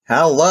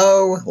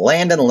Hello,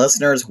 Landon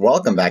listeners.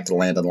 Welcome back to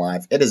Landon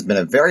Live. It has been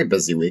a very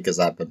busy week as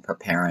I've been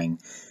preparing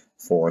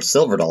for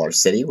Silver Dollar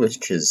City,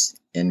 which is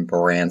in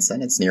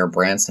Branson. It's near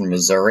Branson,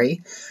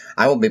 Missouri.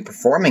 I will be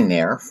performing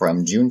there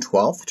from June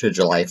 12th to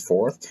July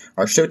 4th.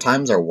 Our show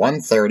times are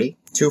 1:30,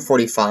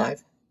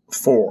 2:45,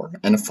 4,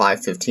 and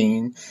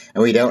 5:15,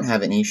 and we don't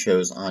have any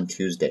shows on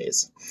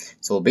Tuesdays.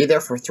 So we'll be there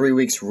for 3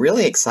 weeks.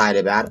 Really excited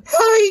about it.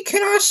 Hey,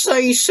 can I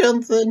say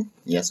something?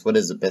 Yes, what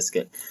is it,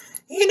 Biscuit?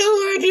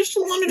 I just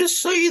wanted to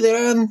say that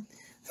I'm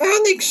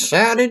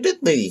excited to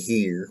be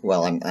here.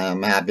 Well,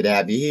 I'm happy to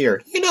have you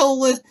here.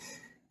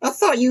 I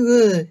thought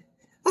you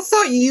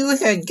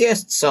had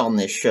guests on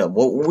this show.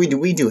 Well,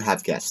 we do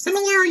have guests. And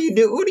what are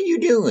you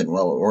doing?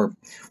 Well,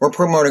 we're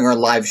promoting our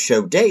live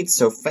show dates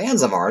so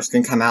fans of ours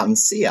can come out and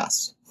see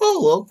us.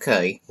 Oh,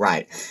 okay,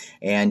 right.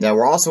 And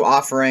we're also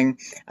offering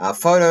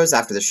photos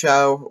after the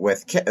show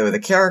with the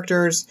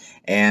characters,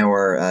 and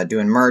we're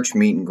doing merch,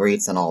 meet and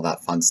greets, and all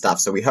that fun stuff.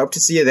 So we hope to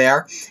see you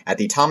there at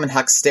the Tom and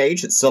Huck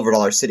stage at Silver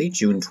Dollar City,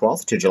 June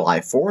 12th to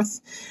July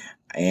 4th.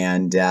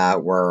 And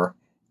we're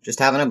just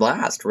having a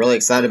blast. Really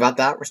excited about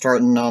that. We're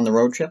starting on the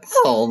road trip.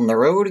 On the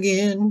road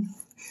again.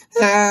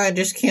 I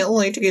just can't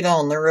wait to get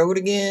on the road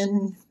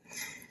again.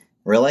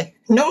 Really?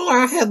 No,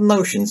 I have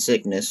motion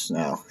sickness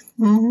now.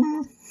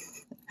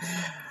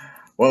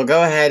 Well,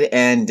 go ahead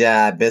and,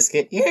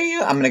 Biscuit,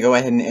 I'm going to go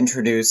ahead and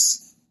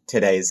introduce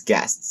today's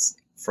guests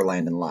for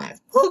Landon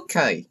Live.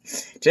 Okay.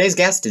 Today's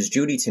guest is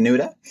Judy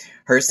Tenuta.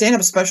 Her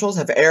stand-up specials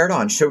have aired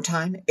on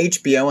Showtime,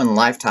 HBO, and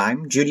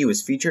Lifetime. Judy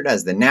was featured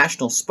as the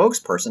national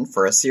spokesperson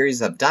for a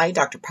series of Diet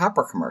Dr.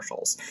 Pepper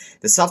commercials.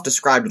 The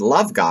self-described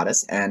love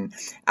goddess and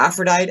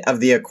Aphrodite of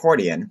the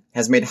accordion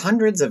has made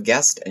hundreds of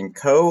guest and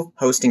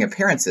co-hosting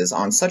appearances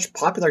on such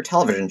popular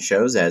television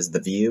shows as The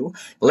View,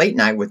 Late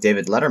Night with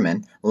David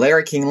Letterman,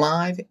 Larry King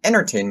Live,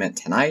 Entertainment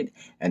Tonight,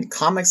 and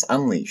Comics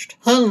Unleashed.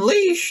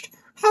 Unleashed?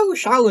 I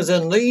wish I was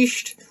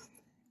unleashed.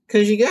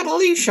 'Cause you got a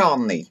leash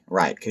on me.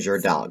 Right, 'cause you're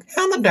a dog.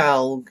 I'm a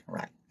dog.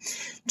 Right.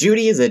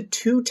 Judy is a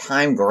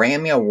 2-time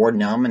Grammy Award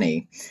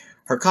nominee.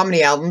 Her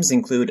comedy albums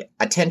include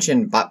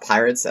Attention Butt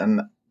Pirates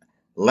and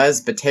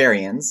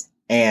Lesbitarians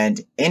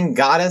and In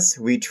Goddess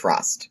We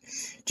Trust.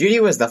 Judy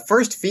was the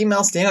first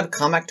female stand-up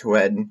comic to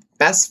win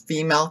Best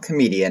Female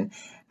Comedian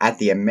at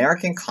the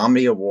American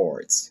Comedy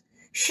Awards.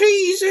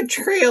 She's a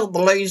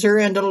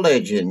trailblazer and a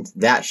legend.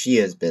 That she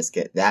is,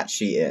 Biscuit. That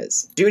she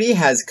is. Judy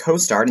has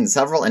co-starred in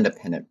several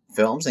independent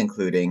films,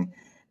 including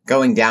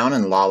Going Down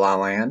in La La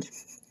Land,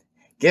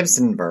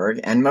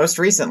 Gibsonburg, and most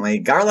recently,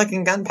 Garlic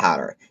and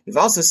Gunpowder. You've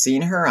also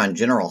seen her on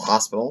General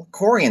Hospital,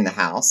 Cory in the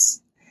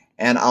House,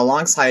 and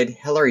alongside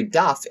Hilary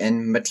Duff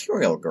in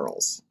Material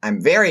Girls. I'm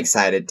very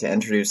excited to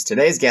introduce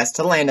today's guest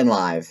to Landon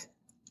Live,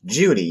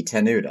 Judy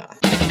Tenuta.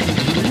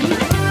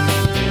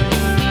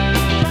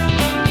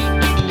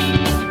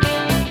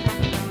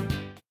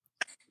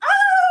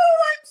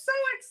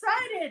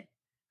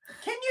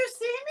 Can you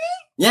see me?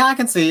 Yeah, I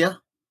can see you.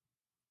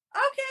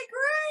 Okay,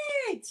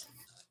 great.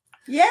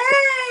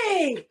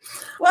 Yay.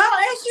 Well,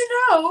 as you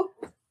know,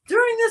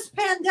 during this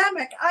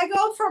pandemic, I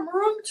go from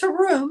room to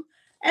room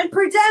and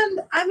pretend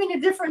I'm in a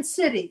different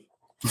city.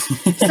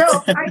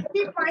 So I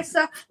keep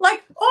myself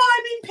like,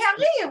 I'm in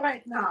Paris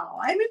right now.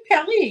 I'm in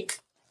Paris.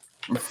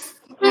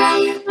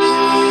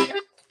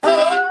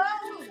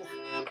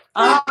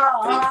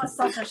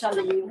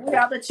 Sacha-Chalie. We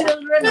are the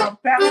children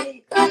of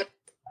Paris.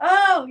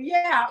 Oh,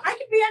 yeah. I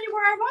could be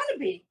anywhere I want to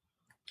be.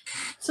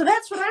 So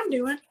that's what I'm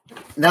doing.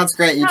 That's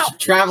great. You're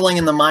traveling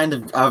in the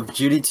mind of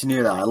Judy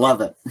Tenuta. I love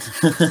it.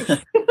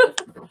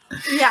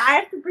 Yeah, I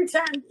have to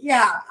pretend.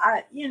 Yeah,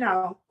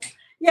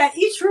 Yeah,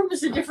 each room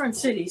is a different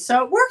city.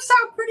 So it works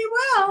out pretty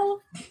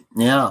well.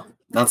 Yeah,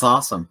 that's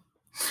awesome.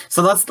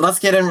 So let's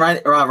get in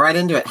right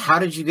into it. How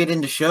did you get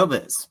into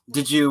showbiz?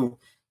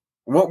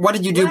 What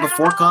did you do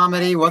before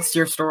comedy? What's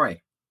your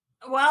story?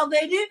 Well,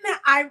 they didn't.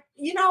 I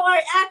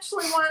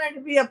actually wanted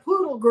to be a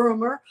poodle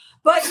groomer,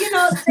 but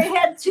they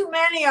had too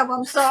many of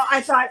them. So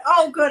I thought,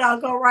 oh, good,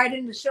 I'll go right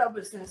into show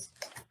business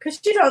because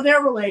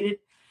they're related.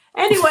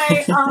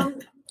 Anyway,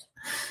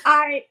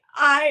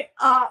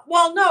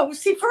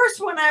 first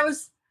when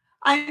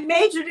I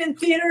majored in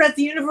theater at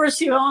the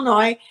University of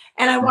Illinois,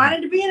 and I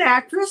wanted to be an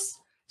actress.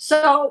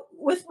 So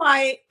with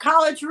my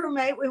college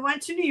roommate, we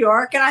went to New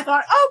York, and I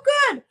thought, oh,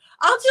 good,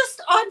 I'll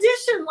just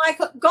audition like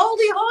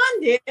Goldie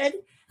Hawn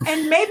did.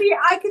 And maybe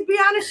I could be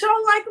on a show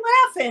like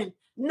Laugh-In.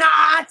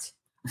 Not.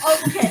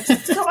 Okay.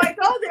 So I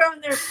go there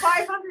and there's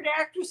 500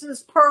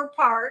 actresses per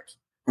part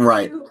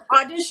to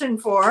audition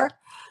for.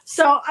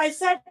 So I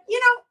said,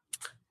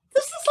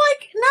 this is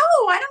like,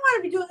 no, I don't want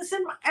to be doing this.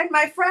 And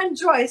my friend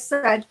Joyce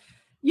said,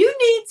 you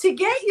need to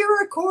get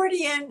your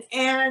accordion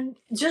and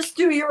just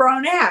do your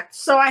own act.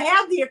 So I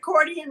had the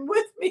accordion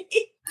with me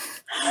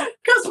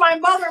because my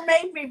mother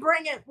made me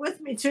bring it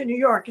with me to New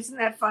York. Isn't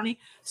that funny?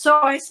 So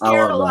I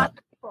scared a lot of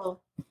people.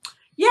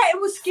 Yeah,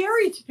 it was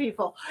scary to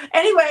people.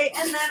 Anyway,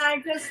 and then I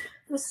just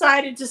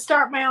decided to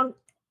start my own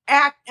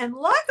act. And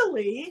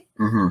luckily,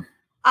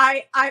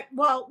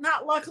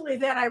 not luckily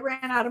that I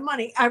ran out of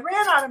money. I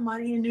ran out of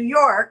money in New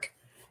York.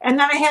 And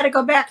then I had to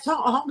go back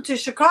home to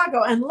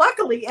Chicago. And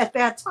luckily at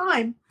that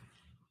time,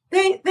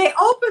 they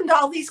opened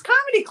all these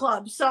comedy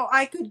clubs. So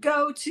I could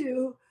go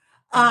to,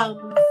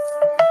 oh,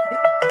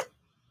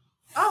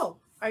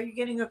 are you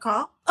getting a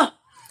call?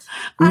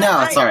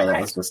 No, sorry,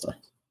 that was just a...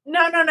 No.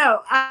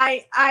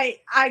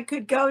 I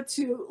could go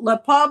to Le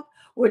Pub,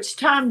 which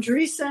Tom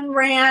Dreesen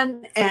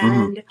ran,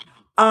 and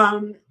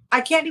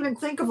I can't even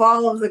think of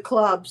all of the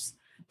clubs.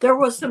 There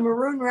was the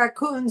Maroon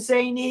Raccoon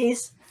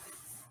Zanies,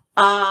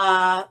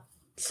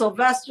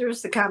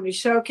 Sylvester's, the Comedy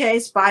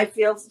Showcase,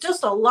 Byfield's,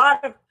 just a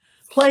lot of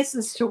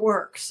places to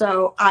work.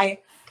 So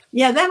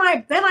then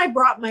I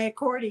brought my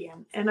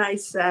accordion and I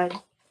said,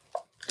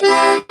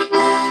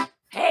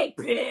 "Hey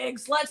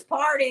pigs, let's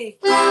party."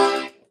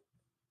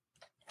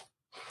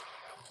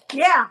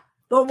 Yeah,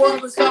 the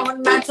world is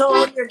going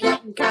mental. You're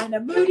getting kind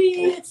of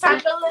moody. It's time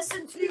to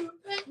listen to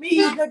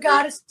me, the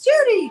goddess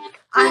Judy.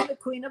 I'm the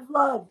queen of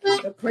love,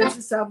 the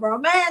princess of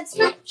romance.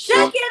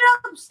 Shake it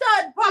up,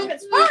 stud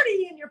puppets.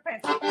 Party in your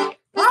pants.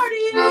 Party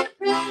in your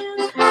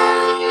pants.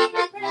 Party in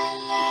your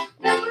pants.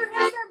 Never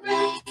has there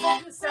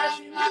been a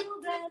sassy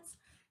little dance.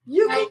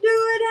 You can do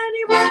it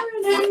anywhere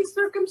in any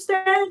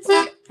circumstance.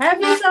 Have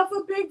yourself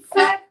a big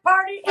fat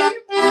party in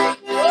your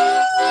pants.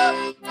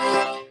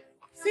 Woo!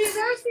 See,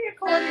 there's the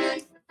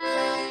accordion.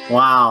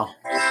 Wow.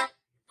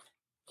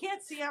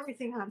 Can't see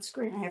everything on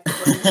screen. I have to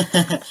bring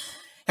it.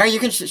 Here, you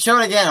can show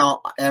it again,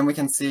 and we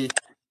can see.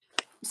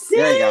 See?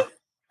 There you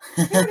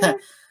go.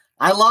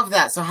 I love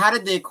that. So, how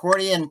did the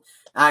accordion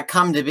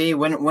come to be?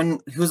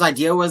 Whose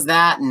idea was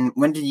that, and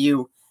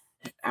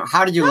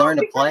how did you learn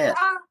to play it?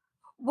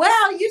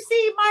 Well, you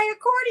see, my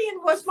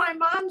accordion was my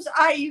mom's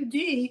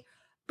IUD,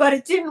 but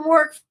it didn't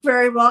work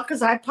very well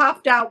because I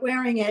popped out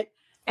wearing it.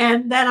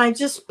 And then I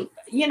just,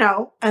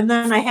 and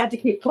then I had to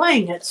keep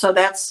playing it. So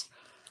that's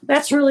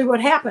really what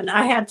happened.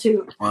 I had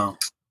to, wow.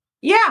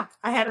 Yeah,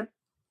 I had to,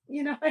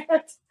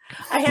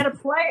 I had to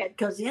play it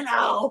because,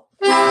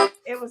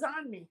 it was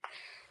on me.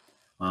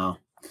 Wow.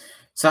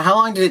 So how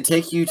long did it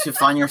take you to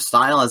find your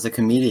style as a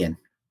comedian?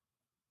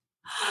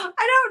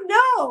 I don't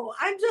know.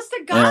 I'm just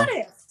a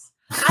goddess.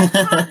 Yeah. I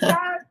popped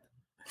out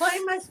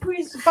playing my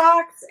squeeze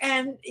box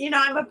and,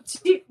 I'm a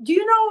petite, do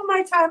you know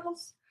my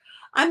titles?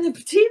 I'm the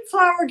petite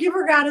flower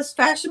giver goddess,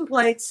 fashion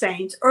plate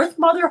saint, earth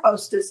mother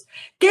hostess,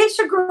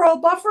 geisha girl,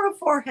 buffer of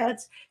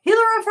foreheads, healer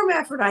of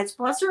hermaphrodites,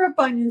 blesser of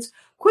bunions,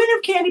 queen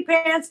of candy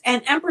pants,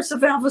 and empress of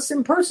Elvis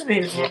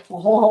impersonators.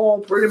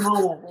 Oh, pretty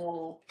mama.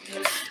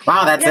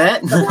 Wow, that's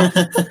it?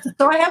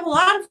 So I have a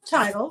lot of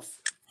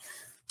titles.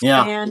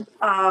 Yeah. And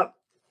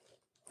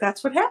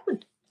that's what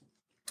happened.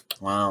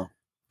 Wow.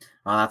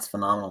 Oh, that's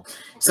phenomenal.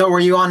 So were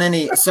you on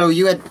you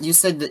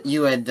said that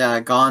you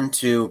had gone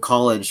to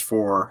college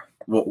for...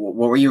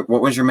 What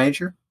was your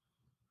major?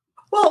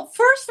 Well,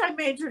 first I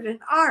majored in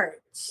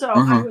art. So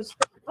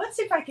let's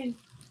see if I can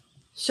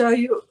show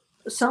you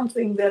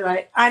something that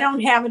I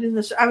don't have it in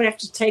this. I would have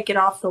to take it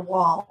off the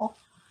wall.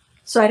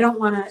 So I don't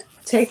want to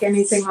take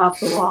anything off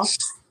the wall.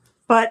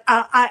 But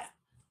I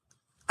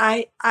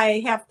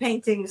have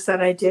paintings that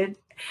I did.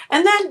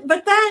 And then,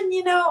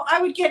 I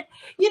would get,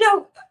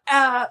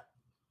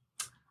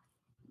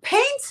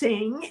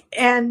 painting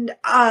and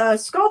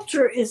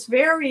sculpture is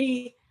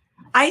very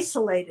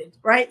isolated,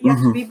 right? You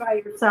have to be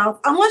by yourself,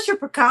 unless you're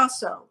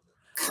Picasso.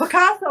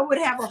 Picasso would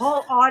have a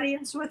whole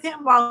audience with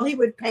him while he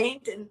would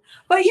paint,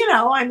 but he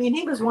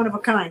was one of a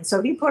kind,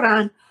 so he put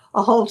on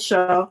a whole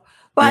show.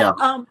 But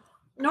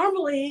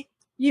normally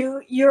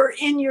you're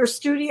in your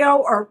studio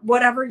or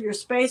whatever, your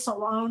space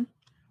alone.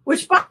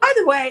 Which, by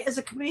the way, as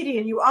a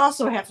comedian, you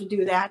also have to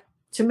do that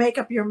to make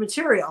up your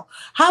material.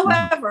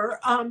 However,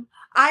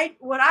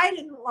 what I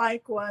didn't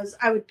like was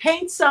I would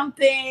paint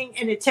something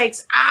and it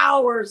takes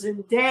hours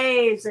and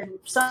days and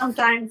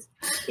sometimes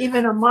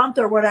even a month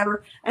or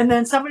whatever. And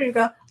then somebody would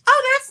go,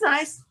 "Oh, that's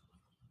nice.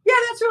 Yeah,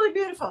 that's really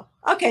beautiful.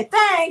 Okay,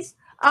 thanks."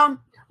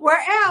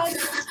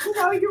 Whereas,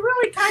 you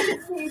really kind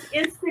of need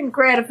instant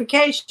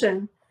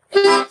gratification.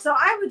 So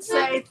I would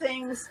say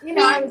things,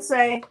 I would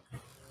say,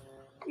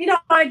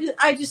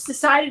 I just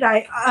decided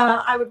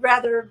I would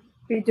rather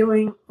be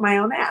doing my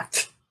own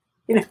act,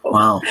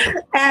 Wow.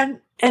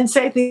 And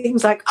say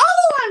things like,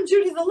 "Oh, I'm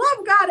Judy, the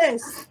love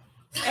goddess,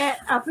 and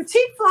a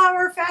petite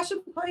flower,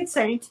 fashion plate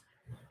saint,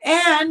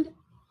 and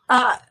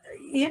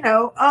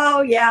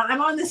oh yeah, I'm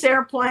on this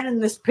airplane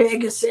and this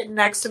pig is sitting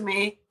next to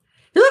me.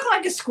 You look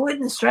like a squid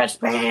in stretch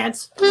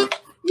pants," and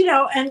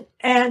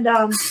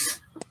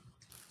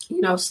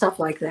stuff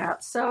like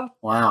that. So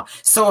wow.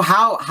 So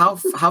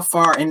how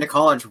far into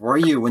college were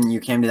you when you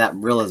came to that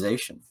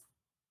realization?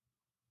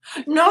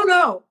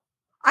 No,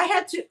 I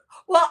had to.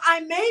 Well, I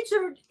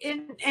majored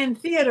in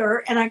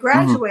theater and I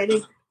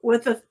graduated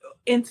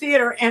in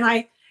theater, and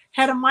I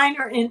had a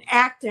minor in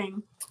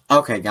acting.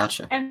 Okay,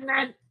 gotcha. And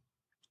then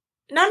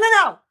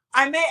no.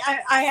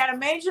 I had a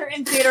major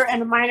in theater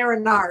and a minor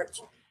in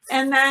art.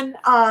 And then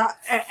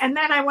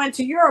I went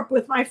to Europe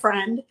with my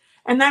friend,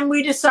 and then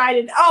we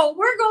decided,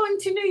 we're going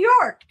to New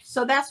York.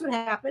 So that's what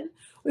happened.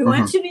 We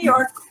went to New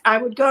York. I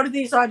would go to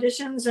these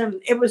auditions,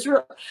 and it was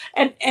real.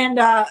 And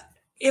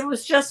it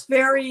was just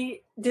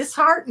very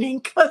disheartening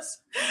because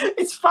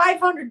it's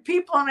 500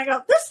 people, and I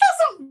go, this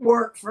doesn't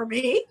work for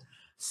me.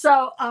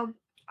 So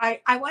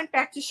I went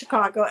back to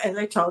Chicago, as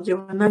I told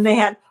you, and then they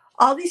had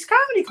all these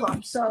comedy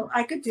clubs, so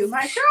I could do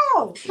my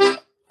show.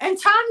 And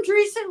Tom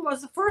Dreesen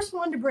was the first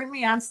one to bring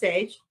me on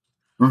stage.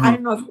 Mm-hmm. I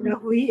don't know if you know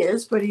who he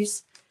is, but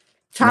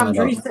Tom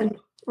Dreesen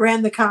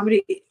ran the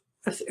comedy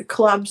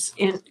club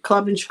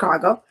in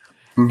Chicago.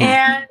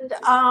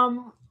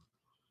 Mm-hmm.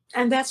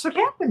 And that's what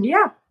happened.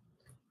 Yeah.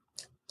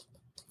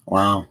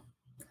 Wow.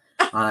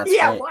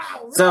 Yeah. Great.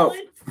 Wow. So,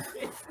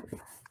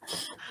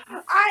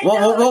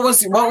 what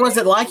was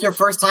it like your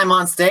first time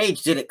on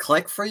stage? Did it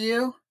click for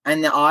you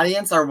and the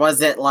audience, or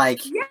was it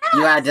like you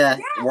had to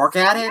work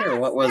at it, or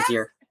what was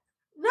your?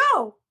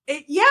 No.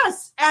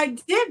 Yes, I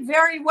did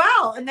very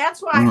well, and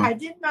that's why I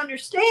didn't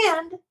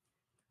understand.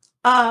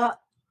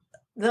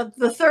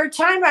 The third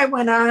time I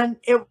went on,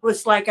 it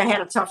was like I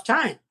had a tough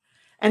time.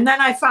 And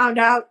then I found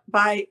out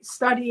by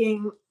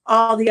studying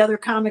all the other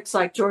comics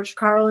like George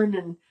Carlin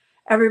and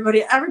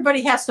everybody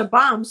has to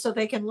bomb so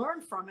they can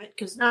learn from it,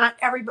 because not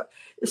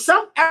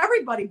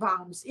everybody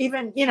bombs,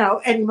 even,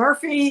 Eddie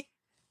Murphy,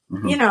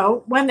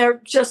 when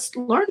they're just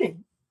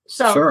learning.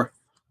 So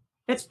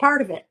it's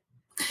part of it.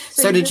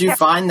 So did you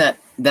find that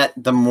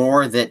the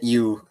more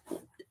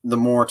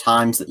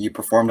times that you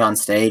performed on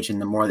stage and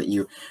the more that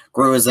you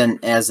grew as an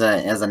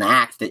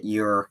act, that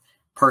your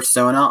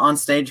persona on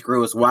stage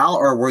grew as well,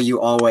 or were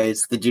you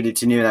always the Judy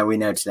Tenuta that we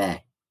know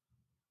today?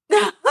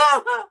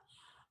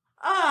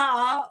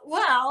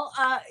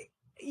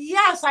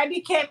 Yes, I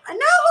became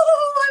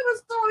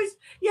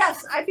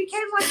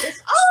like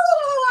this.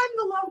 Oh, I'm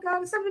the love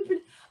goddess.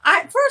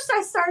 First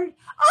I started,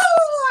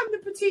 I'm the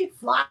petite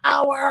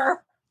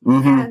flower.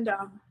 And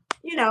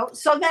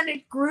so then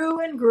it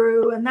grew and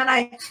grew, and then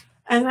I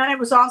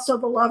was also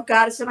the love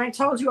goddess, and I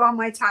told you all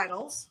my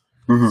titles.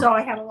 So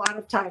I had a lot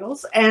of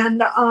titles,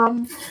 and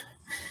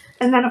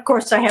then of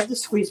course I have the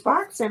squeeze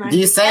box. And do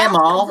you say them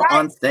all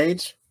on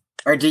stage,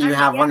 or do you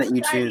have one that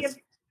you choose?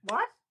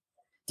 What?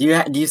 Do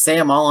you say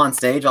them all on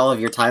stage, all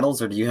of your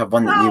titles, or do you have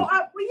one that you?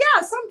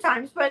 Yeah,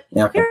 sometimes, but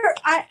here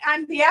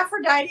I'm the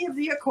Aphrodite of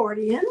the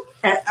accordion.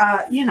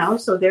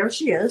 So there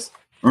she is,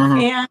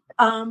 and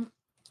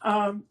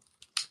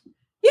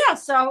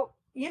so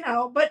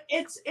but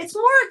it's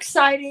more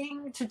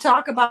exciting to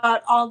talk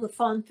about all the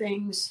fun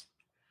things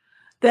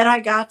that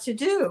I got to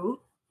do.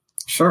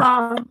 Sure.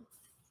 One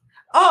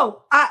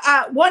of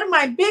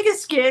my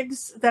biggest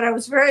gigs that I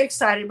was very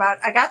excited about,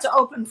 I got to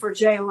open for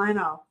Jay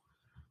Leno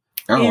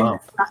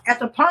at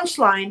the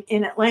Punchline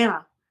in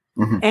Atlanta.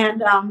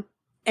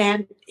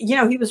 And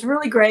he was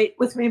really great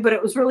with me, but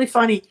it was really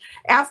funny.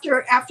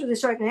 After the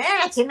show,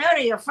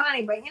 Tenuta, you're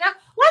funny, but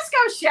let's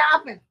go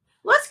shopping.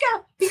 Let's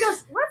go. He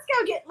goes, let's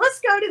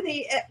go to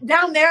the,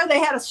 down there they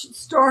had a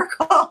store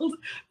called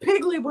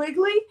Piggly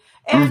Wiggly.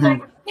 And I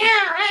go,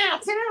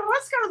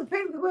 let's go to the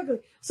Piggly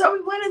Wiggly. So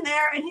we went in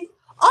there, and all he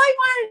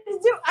wanted to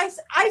do, I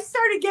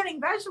started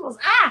getting vegetables.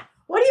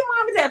 What do you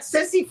want with that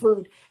sissy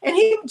food? And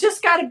he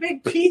just got a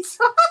big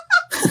pizza.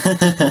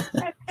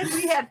 and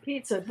we had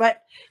pizza.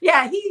 But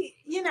yeah, he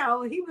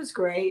was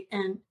great.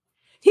 And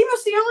he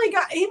was the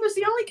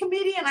only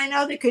comedian I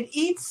know that could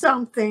eat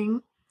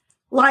something.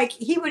 Like,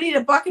 he would eat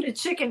a bucket of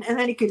chicken, and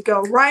then he could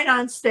go right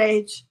on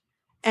stage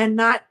and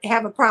not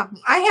have a problem.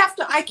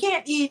 I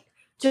can't eat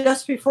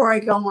just before I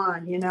go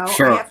on,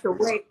 Sure. I have to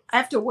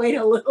wait a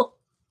litlittle.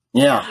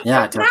 Yeah.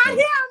 Not him.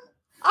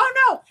 Oh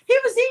no, he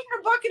was eating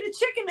a bucket of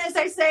chicken, as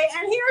I say,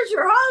 and here's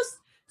your host,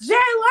 Jay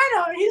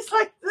Leno, and he's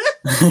like,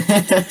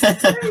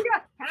 there you go.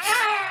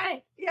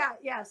 Hi.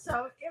 Yeah.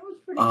 So it was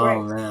pretty great.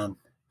 Oh man.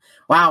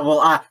 Wow.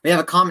 Well, we have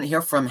a comment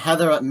here from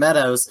Heather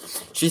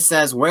Meadows. She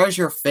says, "Where's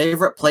your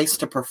favorite place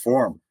to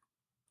perform?"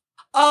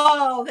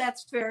 Oh,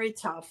 that's very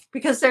tough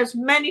because there's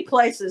many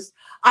places.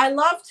 I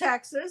love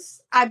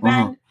Texas. I've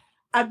been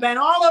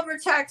all over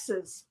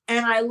Texas,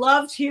 and I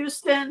loved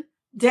Houston,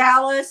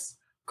 Dallas,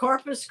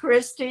 Corpus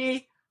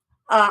Christi,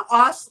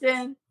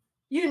 Austin,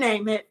 you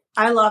name it.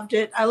 I loved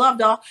it. I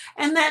loved all.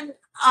 And then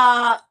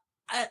I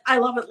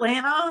love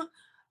Atlanta.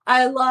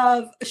 I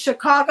love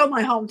Chicago,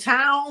 my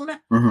hometown.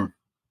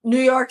 New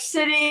York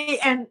City,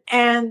 and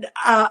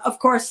of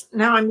course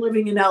now I'm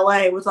living in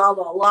LA with all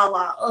the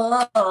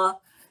la.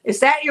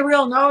 Is that your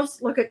real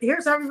nose?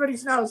 Here's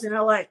everybody's nose in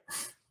LA.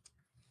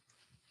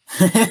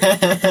 Hi.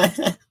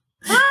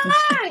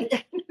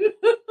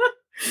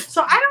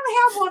 So I don't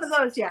have one of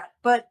those yet,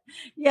 but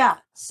yeah.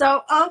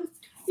 So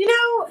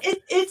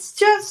it's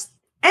just,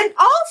 and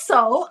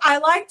also I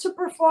like to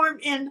perform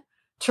in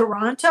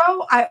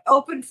Toronto. I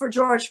opened for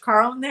George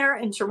Carlin there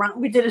in Toronto.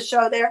 We did a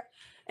show there.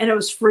 And it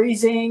was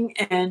freezing,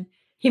 and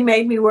he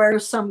made me wear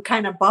some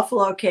kind of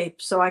buffalo cape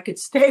so I could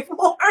stay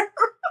warm.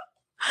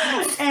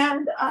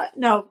 And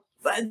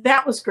but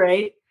that was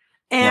great.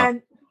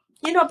 And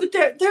but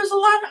there's a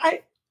lot.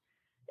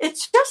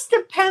 It just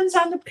depends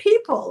on the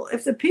people.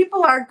 If the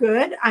people are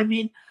good, I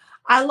mean,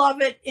 I love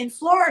it in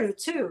Florida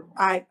too.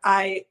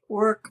 I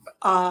work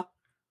all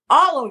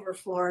over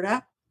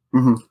Florida,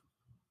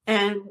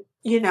 and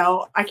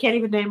I can't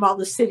even name all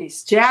the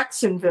cities.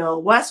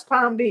 Jacksonville, West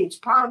Palm Beach,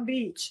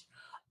 Boca.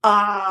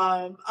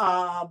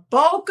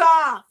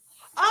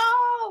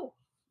 Oh,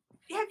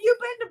 have you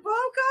been to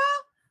Boca?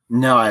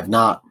 No, I have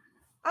not.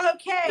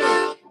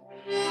 Okay.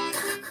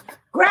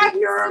 Grab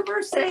your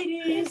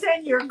Mercedes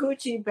and your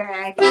Gucci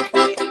bag.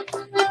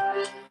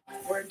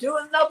 We're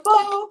doing the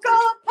Boca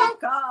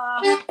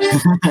Polka.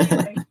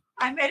 Anyway,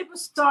 I made up a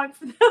song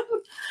for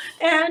them.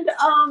 And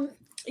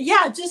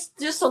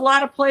just a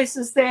lot of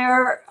places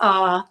there.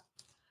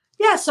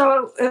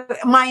 So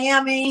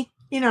Miami,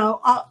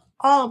 all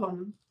of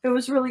them.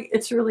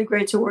 It's really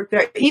great to work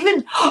there.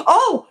 Even,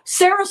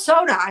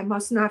 Sarasota, I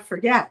must not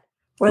forget,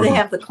 where they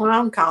have the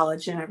clown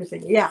college and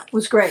everything. Yeah, it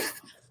was great.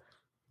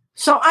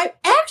 So I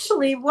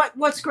actually,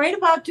 what's great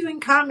about doing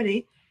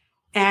comedy,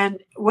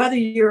 and whether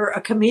you're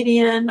a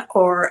comedian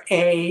or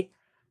a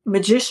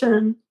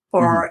magician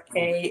or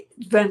a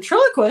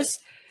ventriloquist,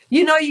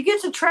 you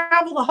get to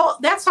travel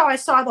that's how I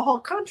saw the whole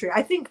country.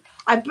 I think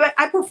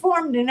I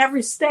performed in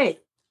every state,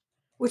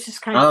 which is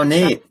kind of Oh,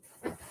 neat.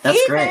 That's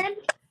great. Even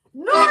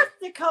North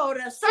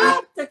Dakota,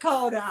 South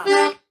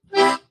Dakota,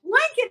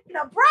 Lincoln,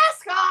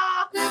 Nebraska,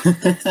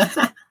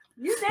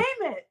 you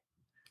name it.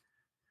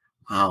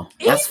 Wow.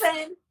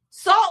 Even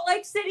Salt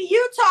Lake City,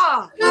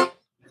 Utah.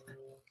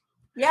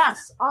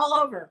 Yes, all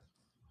over.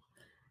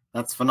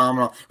 That's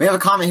phenomenal. We have a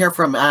comment here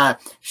from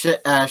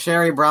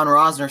Sherry Brown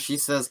Rosner. She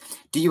says,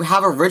 "Do you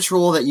have a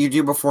ritual that you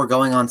do before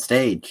going on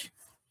stage?"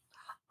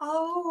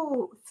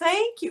 Oh,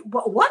 thank you.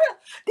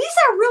 These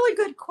are really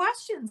good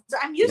questions.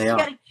 I'm used to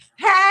getting,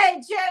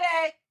 "Hey,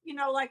 Jenny,"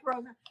 like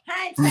Rosa.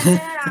 "Hey,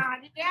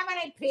 Jenny, do you have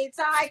any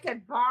pizza I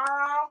could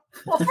borrow?"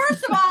 Well,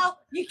 first of all,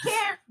 you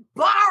can't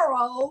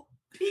borrow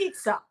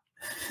pizza.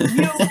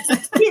 You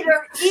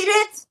either eat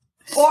it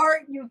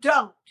or you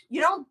don't.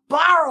 You don't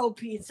borrow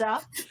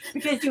pizza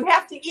because you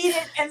have to eat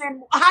it, and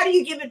then how do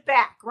you give it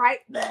back,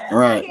 right?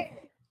 Right.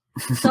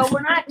 So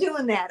we're not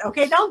doing that,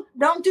 okay? Don't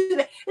do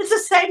that. It's the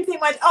same thing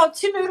like, "Oh,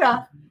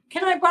 Tanuda,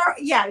 can I borrow?"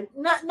 Yeah,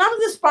 none of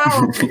this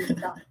borrowing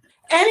stuff.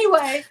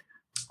 Anyway,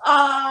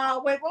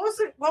 wait,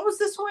 what was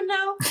this one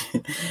now?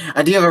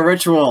 Do you have a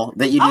ritual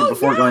that you do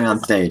before going on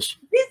stage?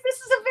 This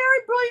is a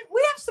very brilliant.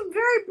 We have some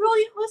very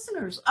brilliant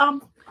listeners.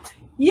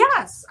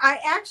 Yes, I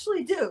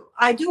actually do.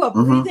 I do a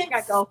breathing.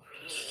 I do.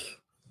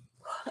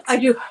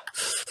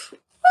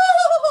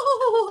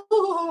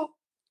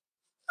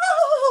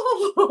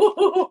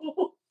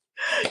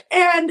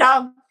 And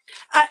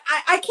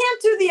I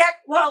can't do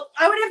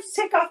I would have to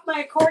take off my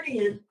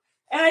accordion,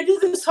 and I do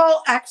this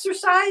whole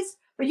exercise,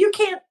 but you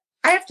can't.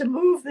 I have to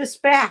move this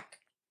back.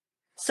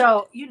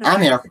 So,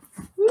 I'm here.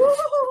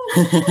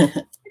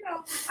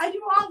 I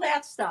do all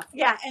that stuff.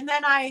 Yeah. And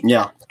then I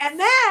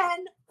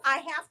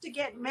have to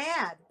get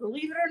mad,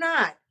 believe it or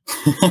not.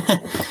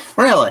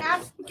 Really?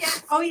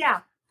 Oh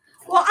yeah.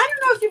 Well, I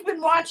don't know if you've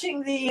been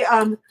watching the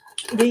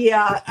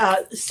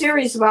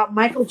series about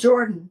Michael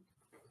Jordan,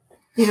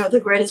 the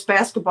greatest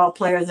basketball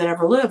player that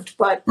ever lived,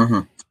 but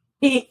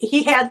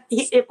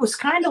it was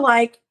kind of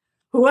like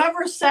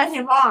whoever set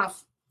him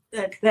off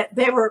that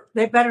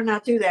they better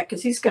not do that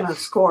because he's going to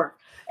score.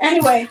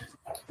 Anyway,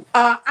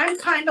 I'm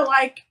kind of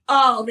like,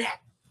 "Oh, that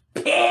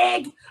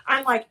pig."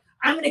 I'm like,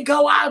 "I'm going to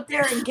go out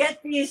there and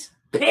get these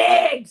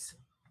pigs,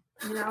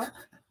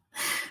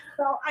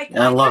 So I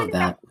love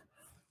that.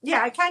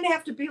 I kind of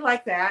have to be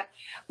like that.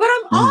 But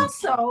I'm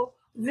also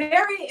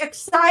very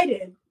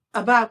excited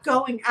about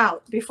going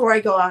out before I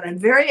go out. I'm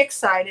very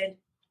excited.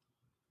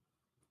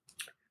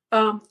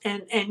 So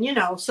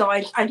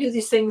I do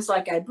these things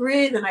like I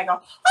breathe and I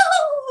go,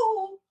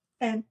 "Oh,"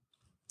 and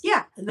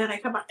then I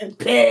come out and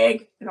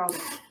pig and all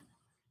that.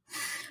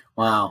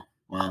 Wow.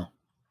 I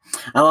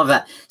love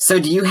that. So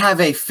do you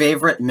have a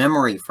favorite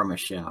memory from a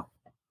show?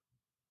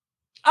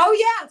 Oh,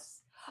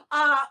 yes.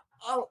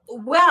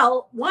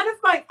 Well,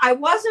 I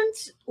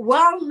wasn't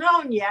well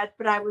known yet,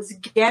 but I was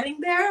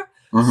getting there.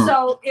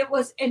 So it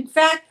was, in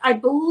fact, I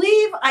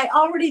believe I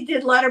already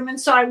did Letterman,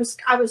 so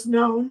I was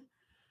known.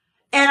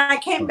 And I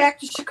came back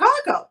to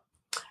Chicago,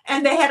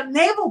 and they had a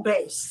naval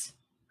base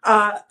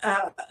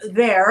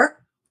there.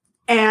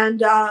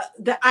 And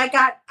I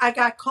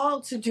got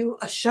called to do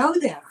a show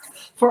there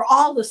for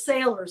all the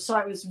sailors. So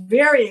I was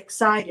very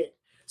excited.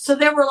 So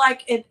they were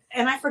like,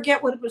 and I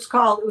forget what it was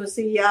called. It was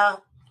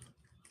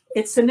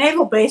it's the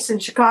naval base in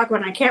Chicago,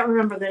 and I can't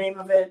remember the name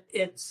of it.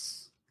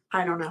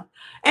 I don't know.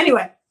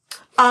 Anyway,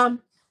 and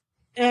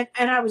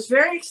I was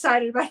very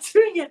excited about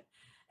doing it.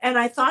 And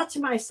I thought to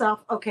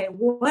myself, okay,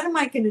 what am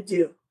I going to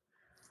do?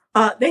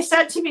 They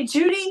said to me,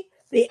 "Judy,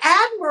 the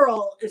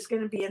Admiral is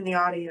going to be in the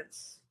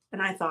audience."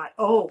 And I thought,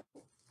 oh,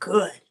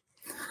 good.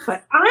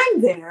 But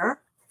I'm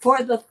there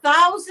for the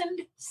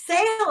 1,000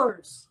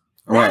 sailors.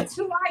 That's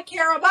who I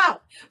care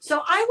about.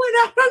 So I went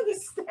out on the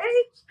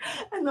stage,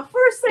 and the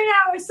first thing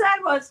I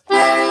said was,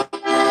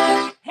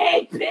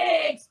 "Hey,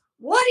 pigs,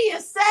 what do you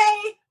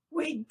say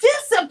we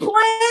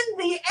discipline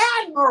the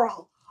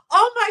Admiral?"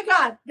 Oh, my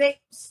God.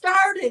 They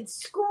started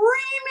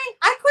screaming.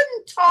 I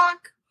couldn't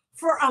talk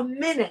for a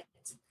minute.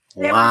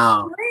 They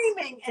were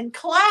screaming and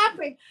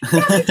clapping.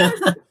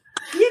 Yeah,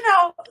 you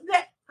know,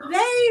 that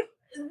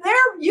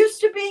they're used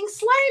to being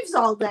slaves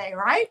all day,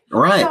 right?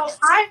 Right. So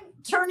I'm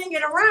turning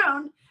it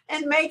around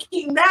and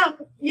making them,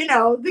 you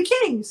know, the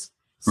kings.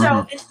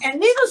 So, and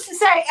needless to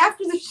say,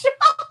 after the show,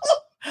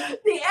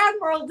 the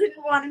admiral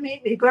didn't want to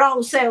meet me, but all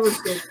the sailors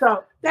did.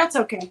 So that's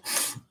okay.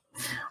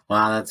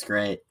 Wow, that's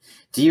great.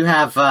 Do you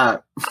have?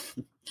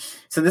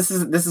 So this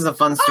is a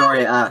fun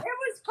story. It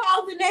was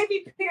called the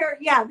Navy Pier.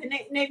 Yeah, the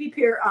Navy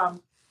Pier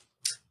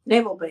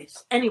naval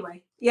base.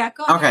 Anyway, yeah,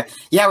 go ahead. Okay.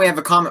 Yeah, we have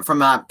a comment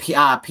from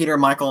Peter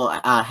Michael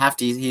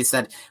Hefty. He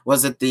said,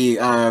 "Was it the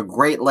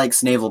Great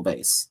Lakes Naval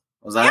Base?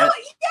 Was that it?"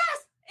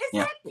 Yes. Is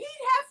that Pete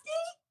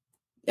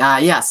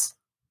Hefty? Yes.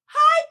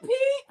 Hi,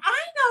 Pete. I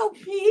know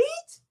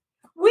Pete.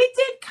 We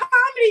did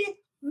comedy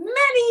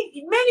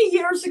many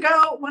years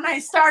ago when I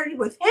started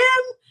with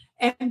him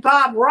and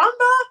Bob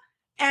Rumba,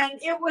 and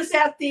it was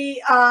at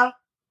the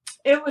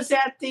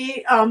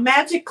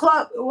Magic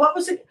Club. What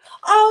was it?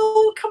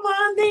 Oh, come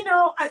on, they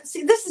know.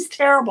 See, this is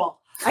terrible.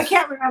 I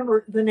can't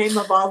remember the name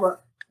of all the.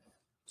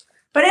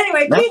 But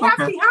anyway, That's Pete okay.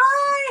 Hefty.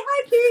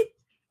 Hi, Pete.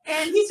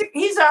 And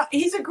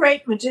he's a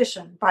great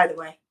magician, by the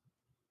way.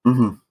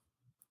 Mm-hmm.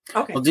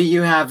 Okay. Well, do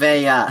you have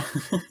a?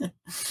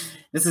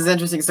 This is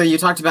interesting. So you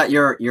talked about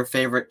your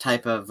favorite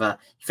type of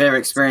favorite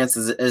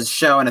experiences is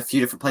show in a few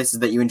different places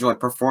that you enjoy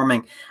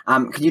performing.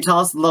 Can you tell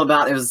us a little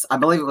about? It was, I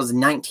believe, it was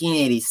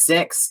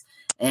 1986,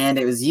 and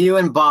it was you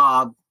and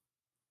Bob.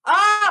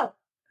 Oh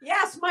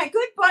yes, my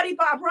good buddy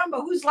Bob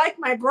Rumba, who's like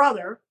my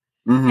brother,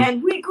 Mm-hmm.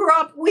 and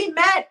we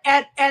met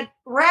at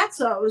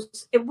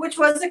Ratzo's, which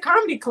was a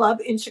comedy club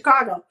in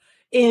Chicago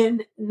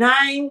in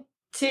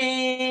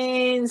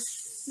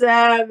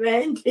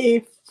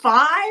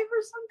 1975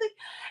 or something.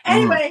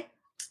 Anyway,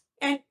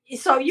 and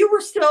so you were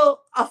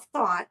still a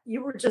thought.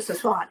 You were just a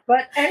thought.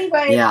 But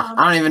anyway. Yeah,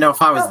 I don't even know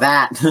if I was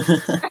that.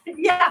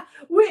 Yeah.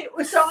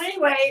 So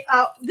anyway,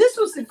 this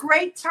was a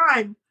great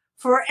time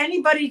for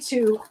anybody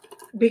to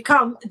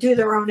do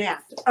their own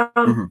act.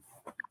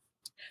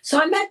 So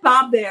I met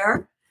Bob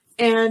there.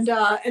 And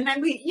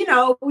then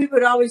we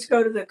would always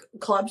go to the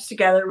clubs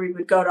together. We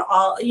would go to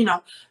all,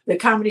 the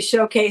Comedy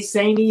Showcase,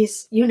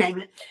 Zanies, you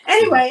name it.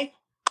 Anyway,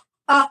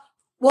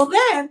 well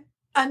then,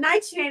 in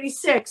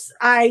 1986,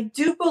 I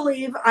do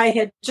believe I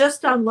had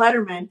just done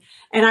Letterman,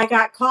 and I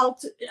got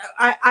called.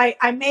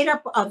 I made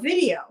up a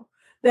video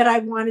that I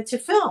wanted to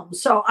film,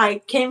 so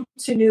I came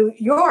to New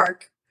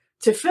York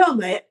to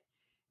film it.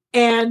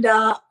 And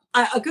a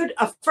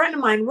friend of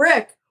mine,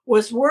 Rick,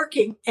 was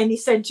working, and he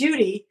said,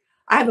 "Judy,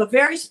 I have a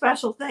very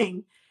special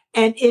thing,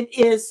 and it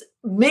is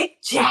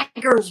Mick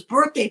Jagger's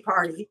birthday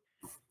party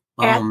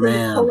at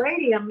the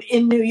Palladium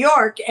in New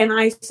York." And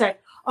I said,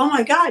 "Oh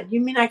my God, you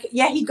mean I could?"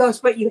 Yeah, he goes,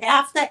 "But you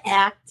have to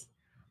act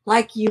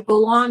like you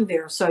belong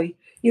there. So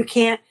you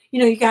can't,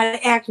 you got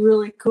to act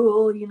really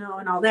cool,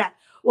 and all that."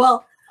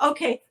 Well,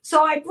 okay.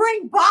 So I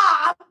bring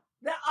Bob,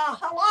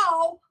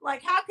 hello,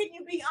 like, how can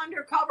you be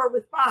undercover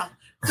with Bob?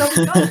 So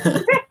we go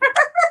there.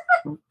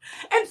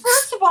 And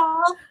first of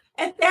all,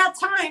 at that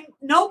time,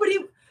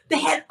 they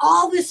had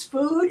all this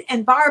food,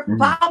 and Bob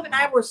and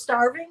I were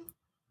starving,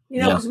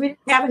 because we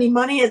didn't have any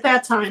money at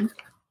that time.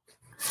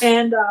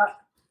 And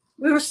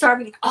we were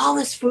starving. All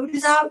this food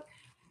is out,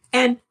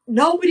 and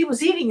nobody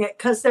was eating it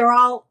because they're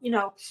all,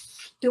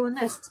 doing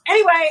this.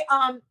 Anyway,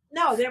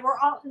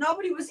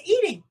 nobody was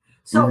eating.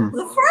 So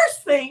the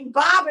first thing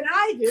Bob and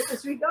I do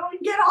is we go and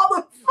get all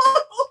the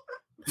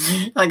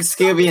food. Like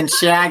Scooby and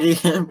Shaggy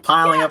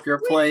piling up your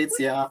plates,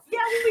 yeah.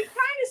 Yeah, we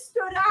kind of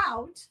stood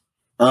out.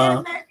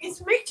 And then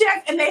it's Mick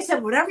Jagger. And they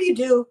said, whatever you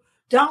do,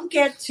 don't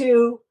get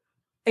too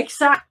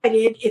excited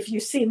if you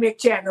see Mick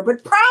Jagger.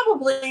 But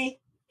probably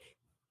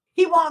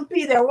he won't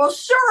be there. Well,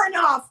 sure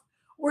enough,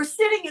 we're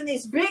sitting in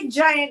these big,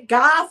 giant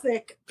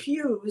Gothic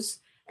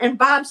pews. And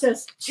Bob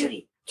says,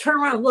 "Judy, turn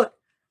around and look."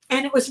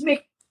 And it was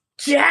Mick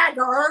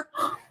Jagger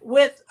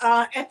with,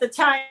 at the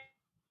time,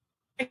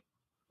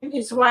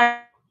 his wife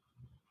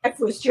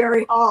was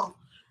Jerry Hall.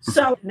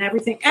 So, and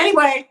everything.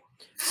 Anyway,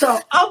 so,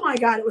 oh my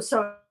God, it was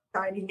so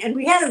exciting. And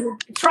we had to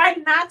try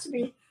not to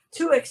be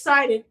too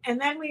excited. And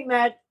then we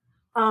met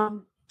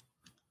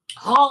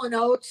Hall and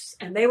Oates,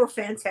 and they were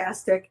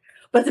fantastic.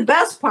 But the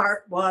best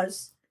part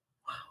was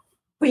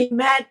we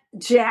met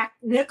Jack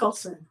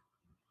Nicholson.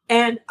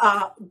 And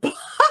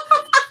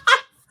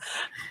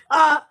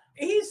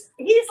he's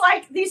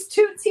like, these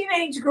two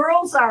teenage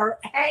girls are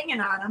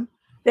hanging on him.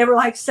 They were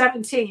like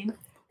 17.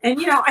 And,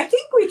 I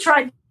think we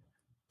tried to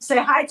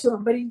say hi to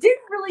him, but he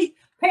didn't really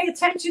pay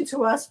attention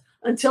to us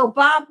until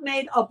Bob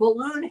made a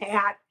balloon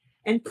hat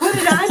and put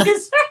it on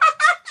his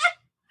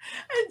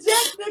and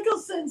Jack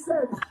Nicholson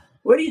said,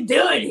 "What are you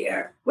doing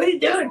here? What are you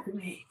doing to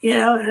me?"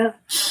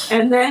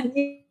 And then,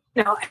 he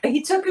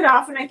took it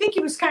off, and I think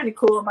he was kind of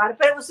cool about it,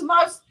 but it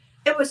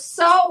was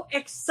so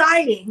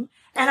exciting.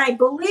 And I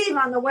believe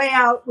on the way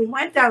out, we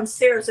went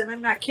downstairs, and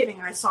I'm not kidding,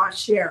 I saw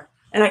Cher,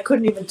 and I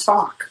couldn't even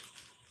talk.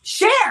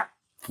 Cher!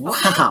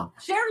 Wow.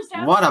 Cher's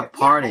downstairs. What a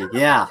party,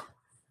 yeah.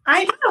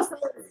 I know. So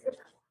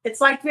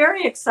it's like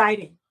very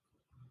exciting.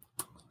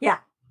 Yeah.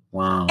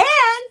 Wow. And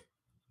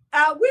we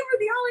were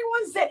the only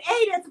ones that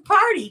ate at the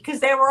party because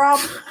they were all,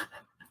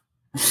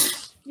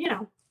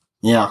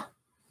 Yeah.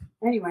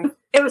 Anyway,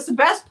 it was the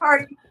best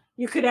party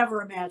you could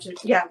ever imagine.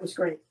 Yeah, it was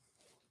great.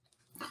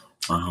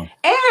 Wow.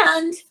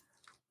 And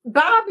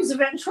Bob is a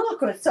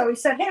ventriloquist, so he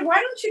said, "Hey, why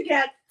don't you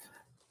get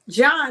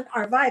John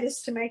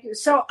Arvidas to make it?"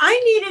 So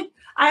I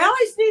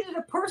always needed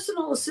a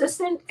personal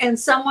assistant and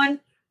someone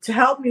to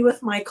help me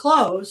with my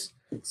clothes.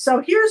 So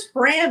here's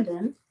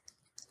Brandon.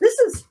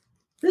 This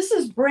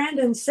is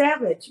Brandon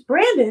Savage.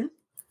 Brandon,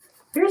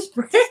 here's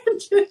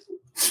Brandon.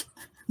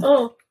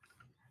 Oh,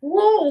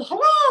 whoa,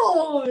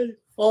 hi, there.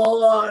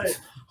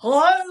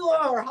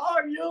 How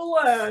are you,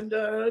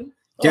 Landon?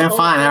 Doing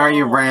fine. How are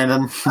you,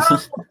 Brandon?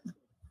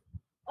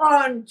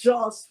 I'm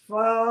just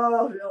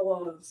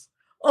fabulous.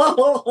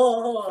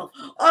 Oh,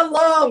 I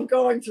love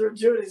going through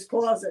Judy's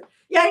closet.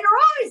 Yeah, you're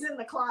always in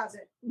the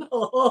closet.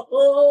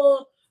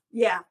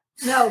 Yeah.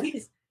 No,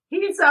 he's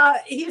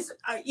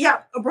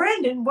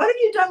Brandon, what have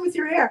you done with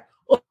your hair?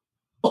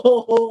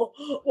 Oh,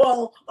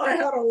 well, I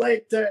had a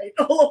late date.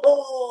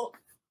 Oh.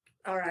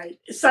 All right.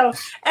 So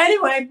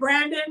anyway,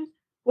 Brandon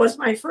was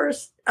my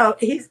first. Oh,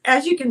 he's,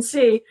 as you can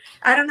see,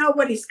 I don't know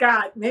what he's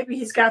got. Maybe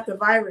he's got the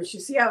virus. You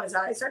see how his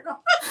eyes are going?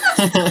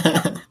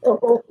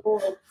 Oh.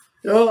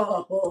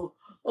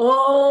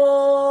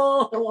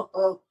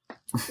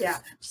 Yeah.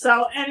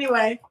 So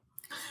anyway.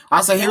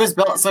 So he was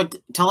built. So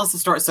tell us the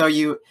story. So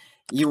you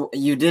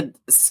did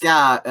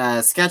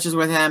sketches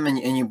with him,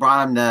 and you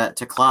brought him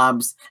to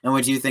clubs and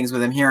would do things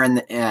with him here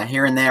and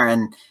there,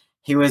 and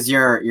he was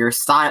your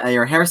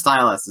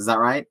hairstylist. Is that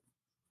right?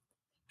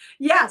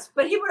 Yes,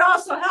 but he would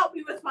also help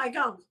me with my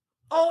gums.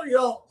 Oh,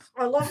 yo,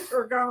 I love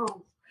your gums.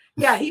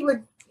 Yeah, he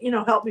would,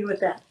 help me with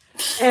that.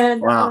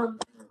 And wow.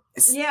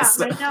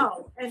 I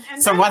know.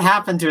 And so what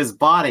happened to his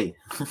body?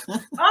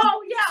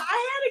 Oh yeah,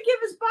 I had to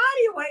give his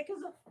body away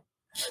because,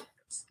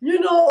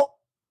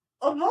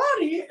 a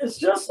body is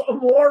just a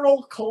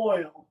mortal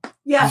coil.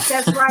 Yes,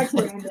 that's right,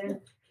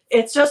 Brandon.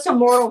 It's just a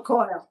mortal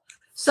coil.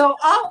 So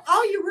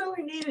all you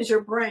really need is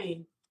your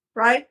brain,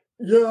 right?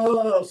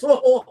 Yes.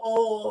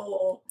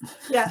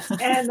 Yeah.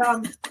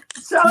 And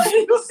so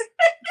he was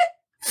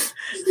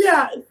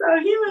yeah, so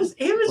he was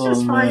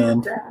just fine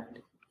with that.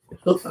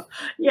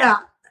 Yeah.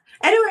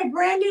 Anyway,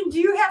 Brandon, do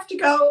you have to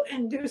go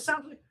and do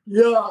something?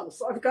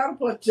 Yes, I've got to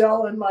put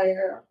gel in my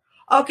hair.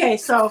 Okay,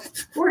 so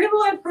we're gonna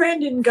let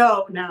Brandon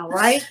go now,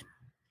 right?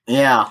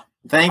 Yeah.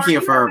 Thank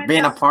you for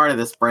being a part of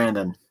this,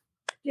 Brandon. Do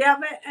you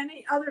have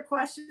any other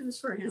questions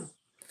for him?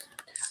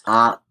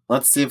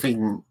 Let's see if we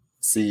can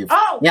see.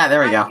 Oh, yeah,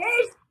 there we go.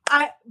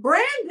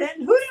 Brandon,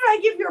 who did I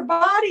give your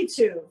body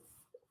to?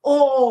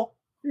 Oh,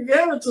 you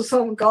gave it to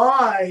some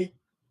guy.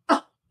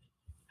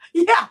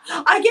 Yeah,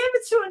 I gave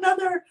it to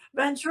another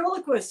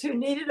ventriloquist who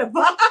needed a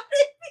body.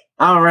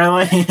 Oh,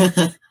 really?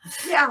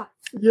 Yeah.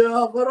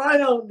 Yeah, but I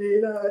don't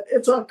need it.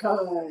 It's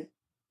okay.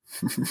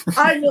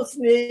 I just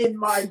need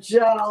my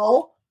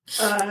gel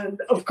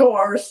and, of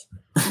course,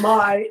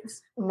 my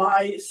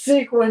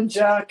sequin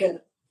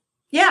jacket.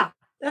 Yeah,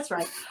 that's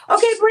right.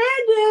 Okay,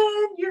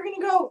 Brandon, you're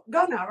gonna go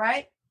now,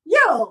 right?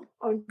 Yeah,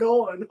 I'm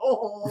going.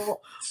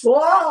 Oh,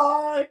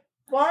 bye,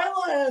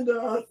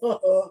 Landon.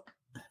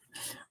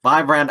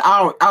 Bye, Brandon.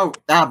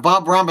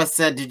 Bob Rumba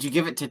said, "Did you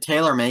give it to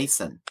Taylor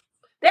Mason?"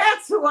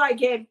 That's who I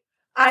gave.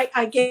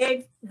 I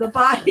gave the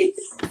bodies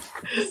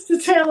to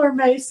Taylor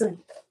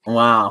Mason.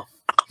 Wow.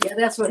 Yeah,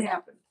 that's what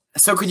happened.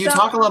 So could you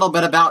talk a little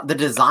bit about the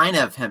design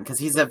of him? Because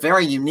he's a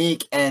very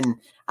unique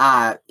and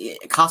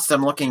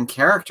custom-looking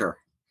character.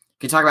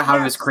 Can you talk about how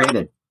he was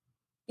created?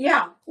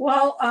 Yeah.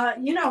 Well,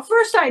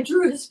 first I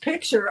drew his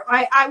picture.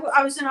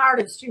 I was an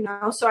artist,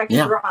 so I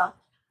could draw.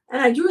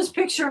 And I drew his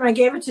picture and I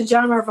gave it to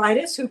John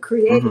Arvidas, who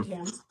created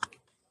him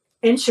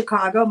in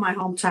Chicago, my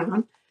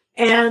hometown.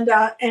 And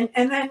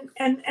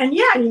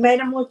he made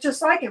him look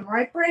just like him,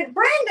 right? Brandon,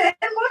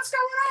 what's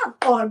going on?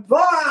 Oh, I'm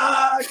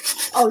back.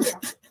 Oh yeah.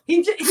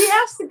 He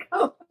has to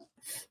go.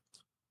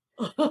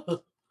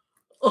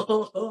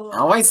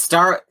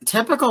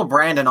 Typical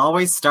Brandon,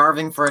 always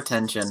starving for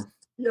attention.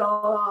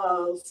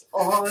 Yes,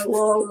 I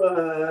love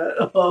it.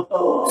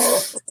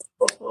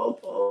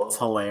 It's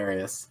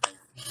hilarious.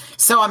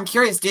 So I'm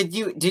curious, did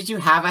you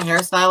have a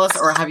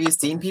hairstylist, or have you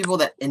seen people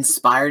that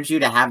inspired you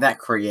to have that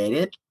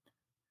created?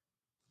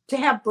 To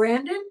have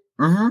Brandon?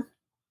 Mm-hmm.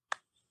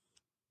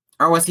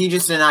 Or was he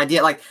just an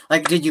idea? Like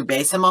did you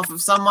base him off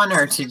of someone,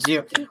 or did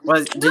you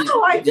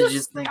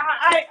just think?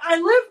 I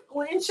live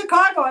in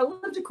Chicago. I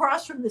lived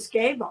across from this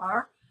gay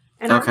bar,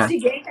 and I would see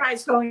gay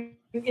guys going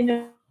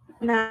in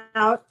and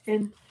out,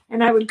 and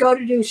I would go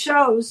to do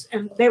shows,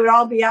 and they would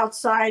all be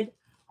outside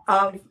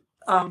of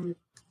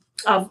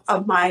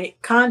my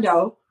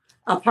condo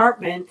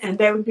apartment, and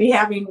they would be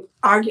having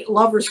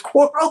lovers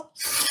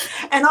quarrels,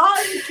 and all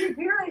I would keep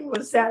hearing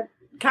was that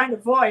kind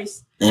of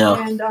voice.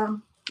 Yeah.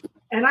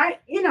 And I,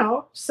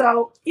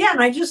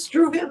 and I just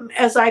drew him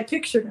as I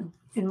pictured him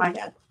in my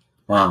head.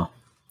 Wow.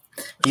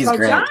 He's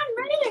great. John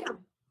made him.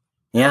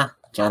 Yeah,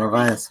 John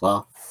Arvidas.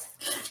 Wow.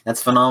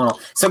 That's phenomenal.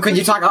 So could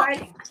you talk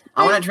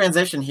I want to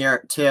transition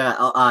here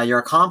to your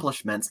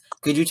accomplishments.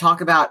 Could you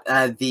talk about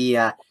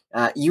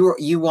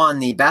you won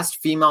the Best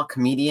Female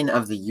Comedian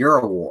of the Year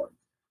award?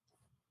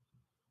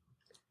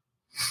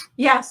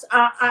 Yes,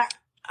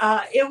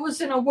 it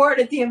was an award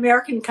at the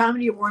American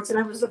Comedy Awards, and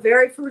I was the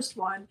very first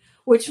one,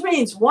 which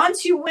means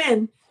once you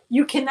win,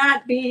 you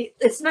cannot be,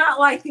 it's not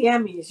like the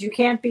Emmys. You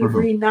can't be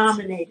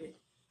renominated.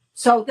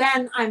 So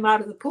then I'm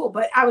out of the pool,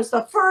 but I was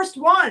the first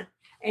one.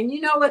 And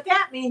you know what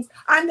that means?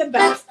 I'm the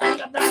best, I'm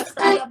the best,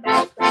 I'm the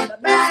best, I'm the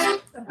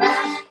best, the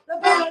best, the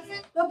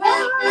best, the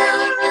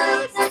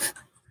best.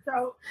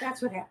 So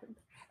that's what happened.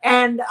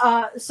 And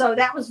so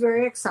that was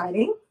very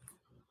exciting.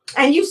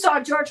 And you saw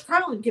George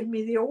Carlin give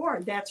me the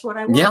award. That's what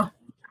I won. Yeah.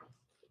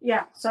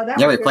 Yeah. So that.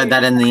 Yeah, we played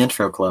that in the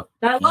intro clip.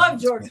 I love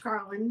George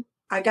Carlin.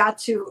 I got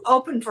to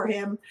open for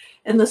him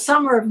in the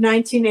summer of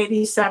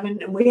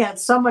 1987, and we had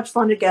so much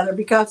fun together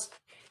because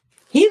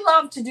he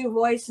loved to do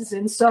voices,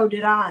 and so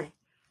did I.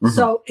 Mm-hmm.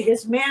 So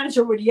his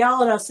manager would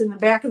yell at us in the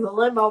back of the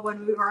limo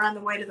when we were on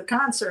the way to the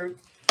concert,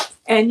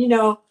 and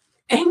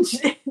and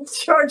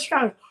George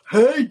kind of,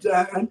 "Hey,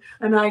 Dan,"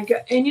 and I go,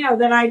 and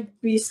then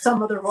I'd be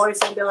some other voice.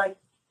 I'd be like,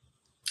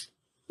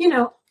 I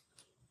don't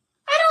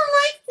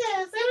like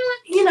this.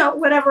 I don't,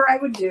 whatever I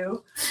would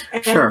do.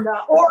 And, sure.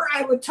 Or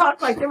I would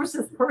talk like there was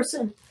this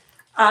person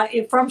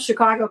from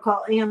Chicago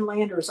called Ann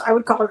Landers. I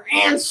would call her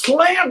Ann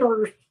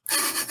Slanders.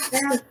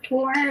 Ann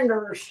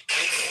Slanders.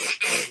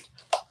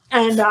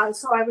 And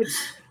so I would,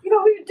 we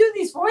would do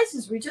these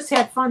voices. We just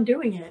had fun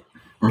doing it.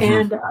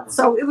 Mm-hmm. And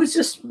so it was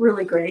just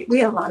really great. We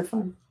had a lot of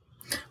fun.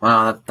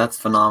 Wow, that's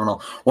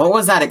phenomenal. What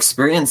was that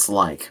experience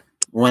like,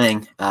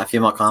 winning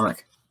Female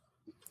Comic?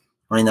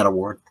 Winning that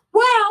award?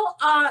 Well,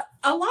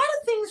 a lot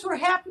of things were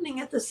happening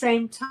at the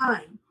same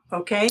time.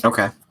 Okay.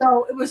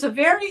 So it was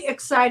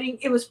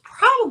it was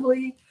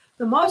probably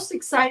the most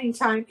exciting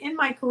time in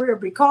my career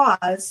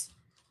because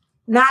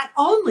not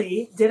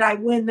only did I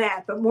win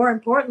that, but more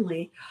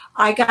importantly,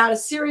 I got a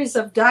series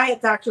of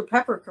Diet Dr.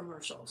 Pepper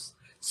commercials.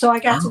 So I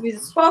got to be the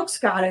spokes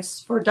goddess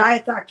for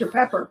Diet Dr.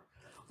 Pepper,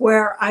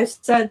 where I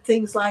said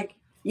things like,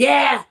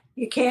 yeah,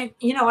 you can't,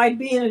 I'd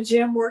be in a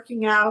gym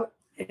working out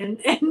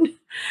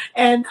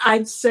and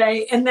I'd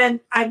say, and then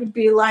I would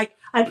be like,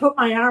 I'd put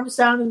my arms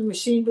down and the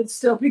machine would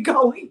still be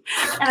going.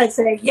 And I'd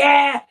say,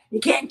 yeah,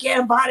 you can't get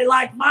a body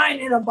like mine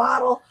in a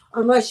bottle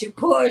unless you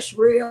push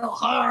real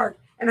hard.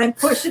 And I'm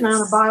pushing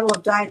on a bottle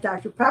of Diet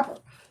Dr. Pepper.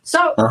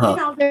 So,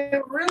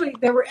 they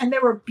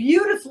were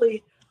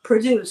beautifully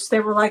produced.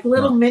 They were like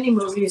little mini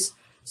movies.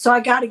 So I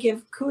got to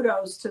give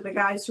kudos to the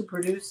guys who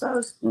produced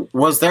those.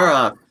 Was there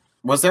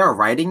a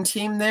writing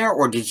team there,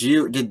 or did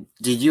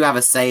you have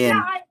a say in?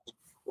 Yeah,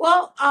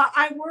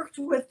 I worked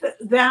with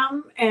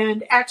them,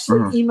 and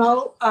actually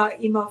Emo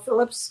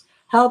Phillips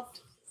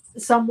helped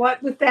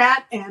somewhat with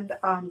that, and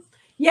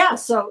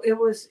so it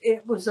was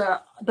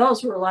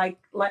those were like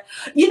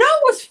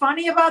what's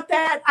funny about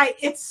that?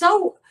 It's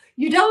so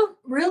you don't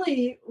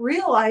really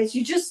realize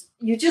you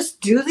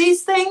just do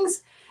these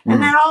things,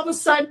 and then all of a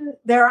sudden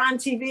they're on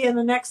TV, and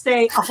the next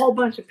day a whole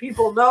bunch of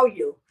people know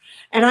you.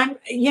 And I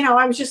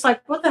was just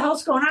like, what the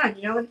hell's going on?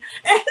 And they're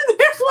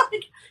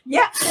like,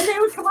 yeah. And they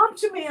would come up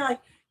to me like,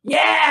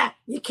 yeah,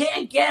 you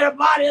can't get a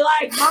body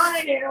like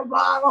mine in a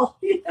bottle.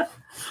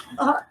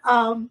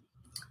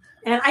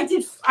 And I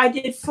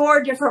did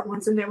 4 different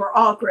ones, and they were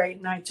all great,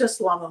 and I just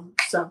love them.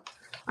 So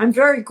I'm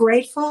very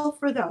grateful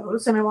for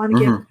those. And I want to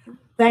give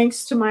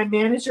thanks to my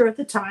manager at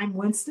the time,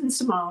 Winston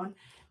Simone.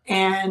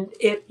 And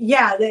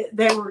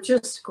they were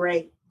just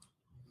great.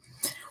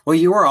 Well,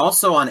 you were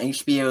also on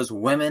HBO's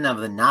Women of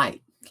the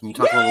Night. Can you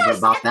talk a little bit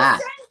about that?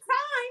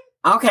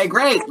 Time. Okay,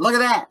 great. Look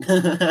at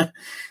that.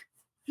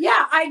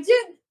 Yeah, I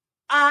did.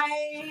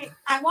 I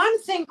want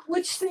to think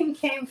which thing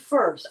came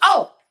first.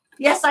 Oh,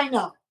 yes, I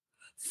know.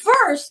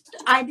 First,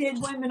 I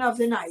did Women of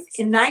the Night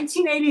in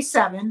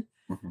 1987,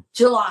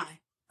 July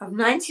of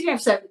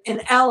 1987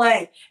 in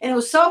LA. And it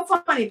was so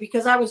funny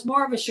because I was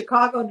more of a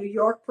Chicago, New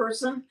York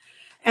person.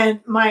 And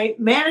my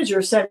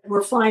manager said,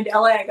 we're flying to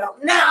LA. I go,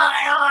 no,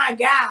 I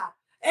got.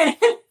 And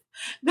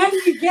then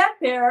you get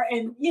there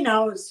and,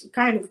 it's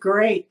kind of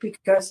great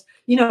because,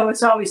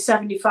 it's always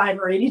 75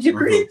 or 80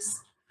 degrees.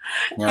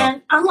 Yeah.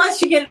 And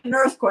unless you get an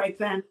earthquake,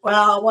 then,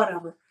 well,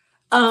 whatever.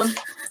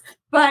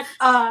 But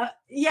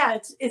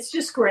it's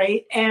just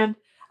great. And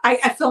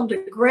I filmed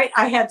it great.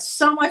 I had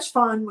so much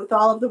fun with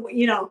all of the,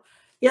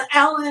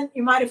 Ellen,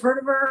 you might have heard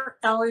of her,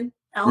 Ellen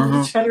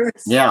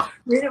DeGeneres,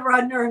 Rita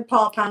Rudner and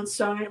Paul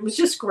Poundstone. It was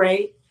just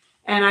great.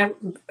 And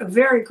I'm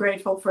very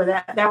grateful for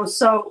that. That was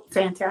so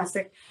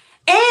fantastic.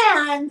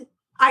 And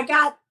I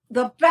got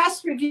the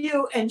best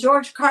review, and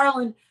George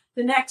Carlin,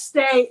 the next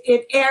day,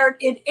 it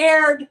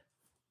aired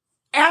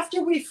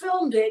after we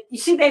filmed it. You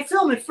see, they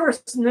film it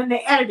first and then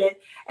they edit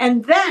it.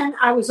 And then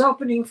I was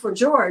opening for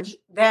George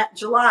that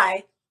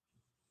July,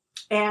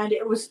 and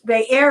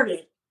they aired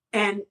it,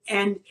 and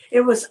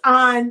it was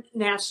on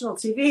national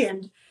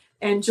TV.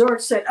 And George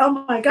said,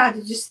 "Oh my God,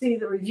 did you see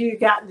the review you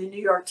got in the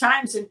New York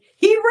Times?" And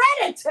he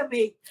read it to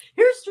me.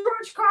 Here's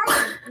George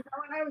Carlin, and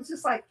I was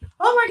just like,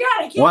 "Oh my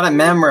God, I can't." What a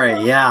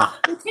memory! Yeah,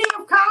 the king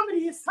of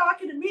comedy is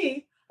talking to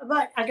me.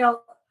 But I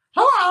go,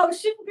 "Hello,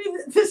 shouldn't be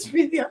this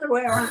be the other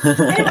way around?"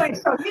 Anyway,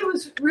 so he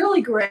was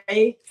really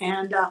great,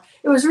 and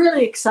it was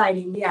really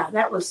exciting. Yeah,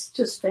 that was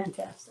just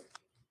fantastic.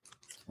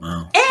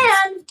 Wow!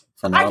 And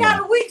Phenomenal. I got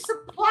a week's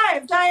supply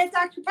of Diet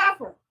Dr.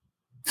 Pepper.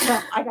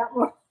 No, I got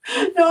more.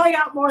 No, I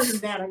got more than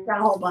that. I got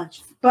a whole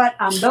bunch. But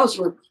those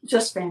were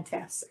just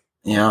fantastic.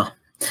 Yeah.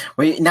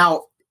 Well,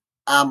 now,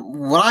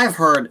 what I've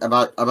heard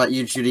about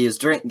you, Judy, is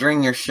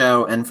during your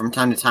show and from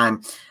time to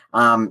time,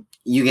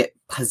 you get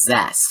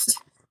possessed.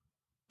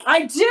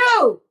 I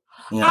do.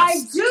 Yes. I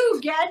do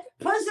get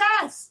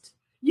possessed.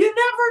 You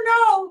never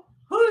know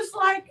who's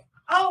like,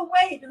 oh,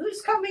 wait,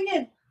 who's coming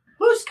in?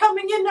 Who's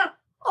coming in now?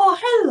 Oh,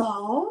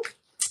 hello.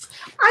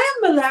 I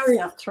am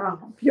Melania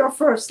Trump, your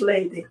first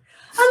lady.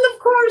 And of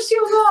course,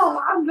 you know,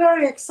 I'm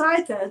very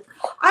excited.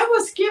 I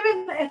was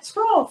given a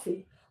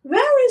trophy.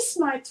 Where is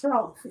my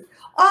trophy?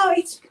 Oh,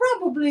 it's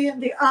probably in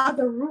the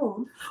other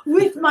room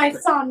with my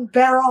son,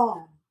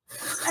 Baron.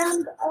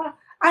 And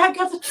I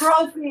got a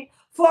trophy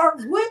for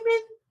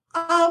Women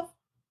of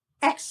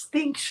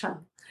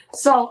Extinction.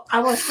 So I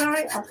was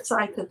very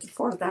excited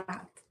for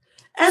that.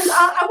 And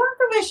I want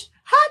to wish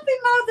Happy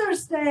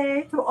Mother's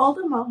Day to all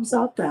the moms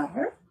out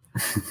there.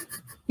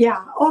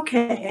 Yeah,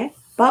 okay.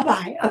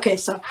 Bye-bye. Okay,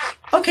 so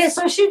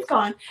she's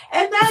gone.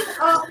 And then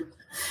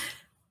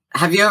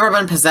have you ever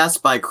been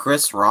possessed by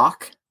Chris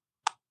Rock?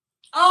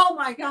 Oh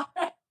my God.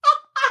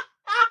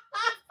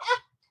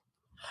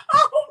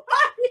 Oh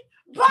my,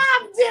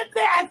 Bob did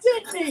that,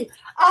 didn't he?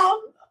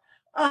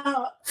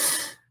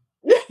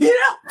 You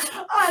know,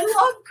 I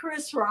love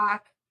Chris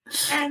Rock,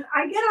 and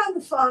I get on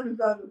the phone and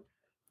go,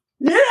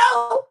 you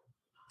know,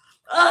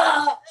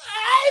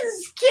 I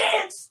just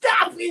can't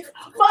stop it.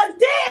 My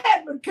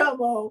dad would come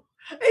home.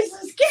 He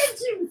says, "Can't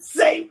you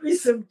save me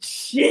some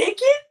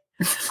chicken?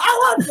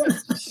 I want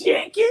some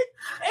chicken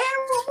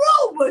and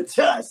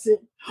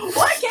Robitussin.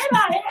 Why can't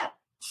I have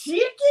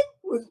chicken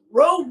with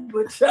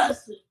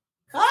Robitussin?"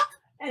 Huh?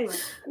 Anyway,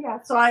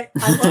 yeah. So I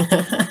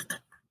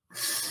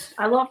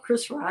love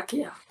Chris Rock.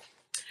 Yeah.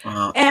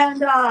 Wow.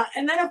 And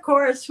then of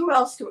course, who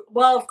else?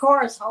 Well, of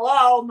course,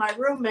 hello, my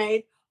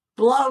roommate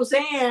blows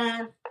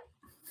in.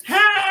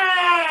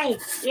 Hey,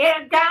 you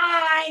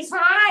guys!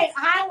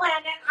 Hi,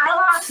 Lennon. I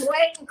lost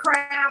weight and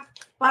crap,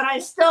 but I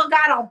still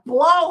got a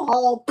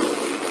blowhole.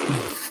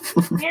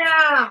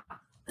 Yeah,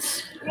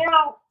 you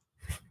know,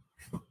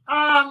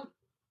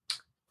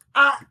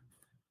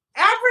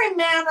 every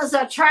man is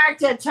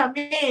attracted to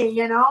me,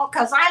 you know,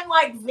 because I'm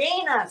like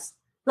Venus,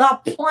 the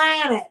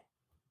planet.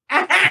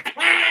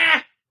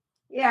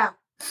 Yeah.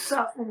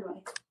 So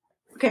anyway,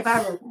 okay,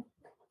 bye, Rosie.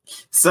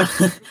 So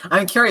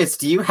I'm curious,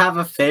 do you have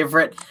a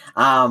favorite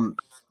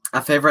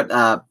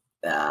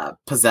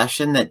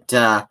possession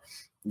that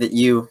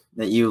you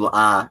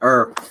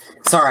or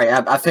sorry,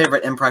 a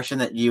favorite impression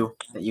that you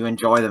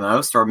enjoy the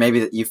most, or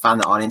maybe that you find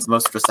the audience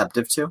most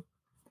receptive to?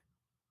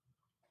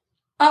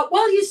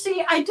 Well, you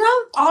see, I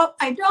do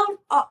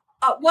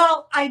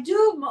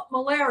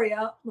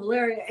malaria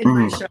in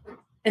my show,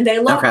 and they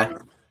love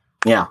her.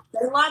 Yeah,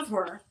 they love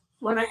her.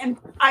 And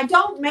I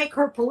don't make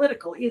her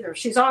political either.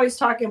 She's always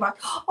talking about,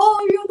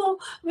 oh, you know,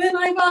 when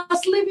I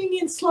was living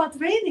in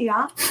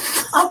Slovenia,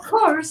 of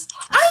course,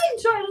 I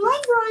enjoyed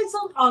long rides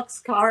on ox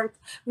cart,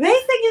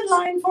 waiting in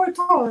line for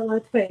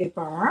toilet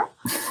paper,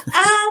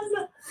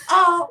 and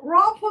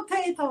raw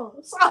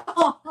potatoes,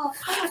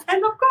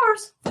 and of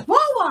course,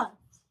 boas.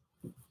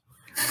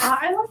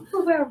 I love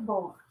to wear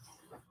boas.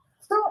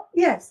 So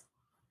yes,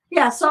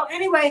 yeah. So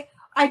anyway,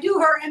 I do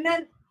her, and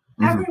then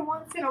every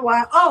once in a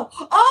while,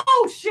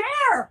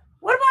 Cher.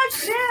 What about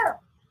Cher?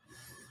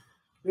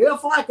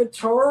 If I could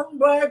turn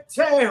back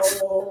time,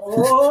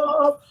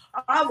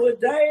 I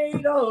would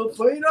date a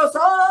Peter.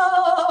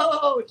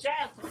 Oh,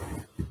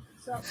 Jasmine.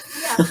 So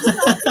yeah,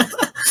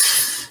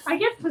 I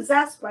get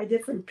possessed by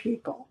different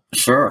people.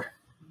 Sure.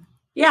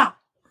 Yeah.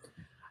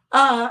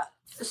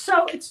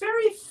 So it's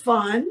very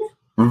fun.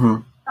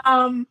 Mm-hmm.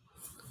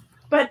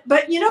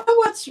 But you know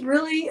what's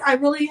I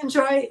really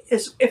enjoy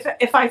is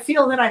if I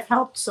feel that I've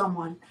helped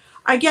someone.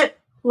 I get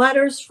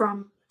letters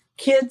from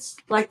kids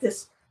like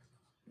this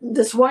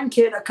one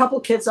kid, a couple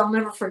kids I'll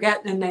never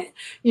forget. And they,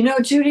 you know,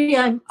 Judy,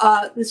 I'm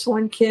this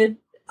one kid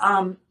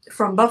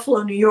from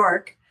Buffalo, New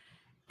York,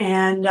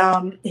 and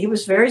he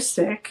was very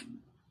sick.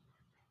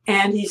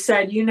 And he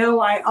said, you know,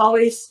 I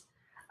always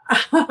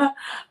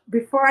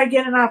before I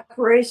get an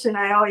operation,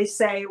 I always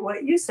say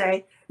what you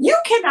say. You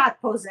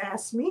cannot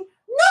possess me.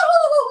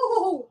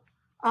 No,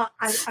 I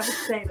would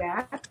say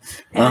that.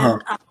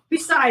 And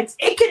besides,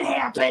 it can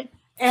happen.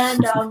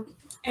 And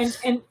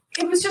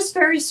it was just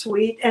very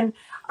sweet. And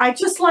I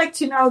just like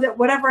to know that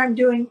whatever I'm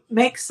doing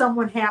makes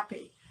someone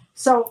happy.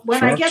 So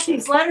when I get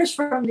these letters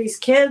from these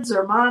kids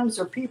or moms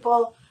or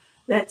people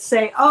that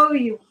say, "Oh,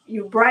 you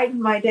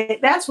brightened my day,"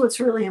 that's what's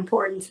really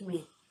important to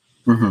me.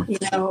 Mm-hmm. You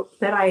know,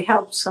 that I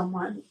helped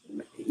someone.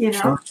 You know.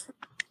 Sure.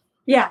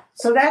 Yeah,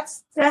 so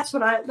that's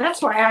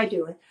why I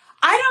do it.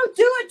 I don't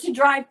do it to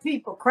drive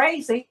people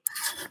crazy.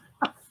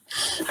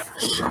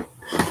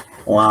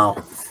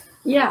 Wow.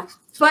 Yeah,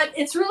 but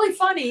it's really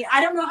funny.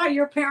 I don't know how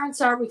your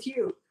parents are with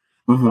you,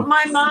 Mhm. but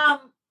my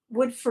mom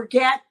would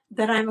forget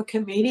that I'm a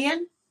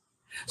comedian.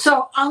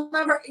 So I'll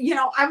never,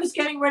 I was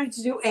getting ready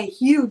to do a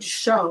huge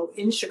show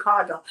in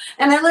Chicago,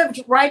 and I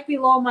lived right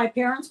below my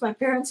parents. My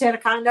parents had a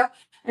condo,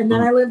 and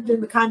then I lived in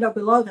the condo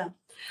below them.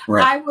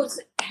 Right. I was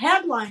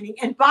headlining,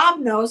 and Bob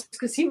knows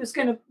because he was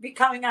going to be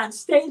coming on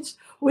stage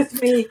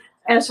with me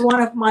as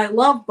one of my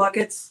love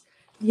buckets,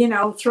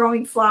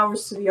 throwing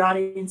flowers to the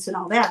audience and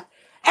all that.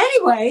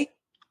 Anyway,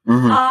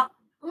 Mhm. my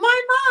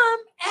mom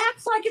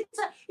acts like it's,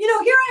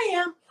 here I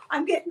am.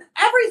 I'm getting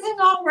everything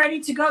all ready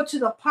to go to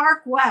the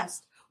Park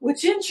West,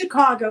 which in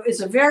Chicago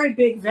is a very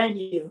big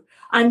venue.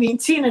 I mean,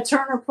 Tina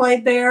Turner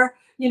played there,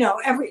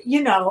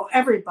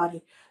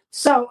 everybody.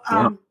 So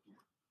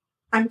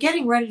I'm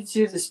getting ready to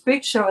do this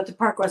big show at the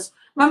Park West.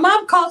 My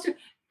mom calls her,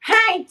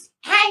 hey,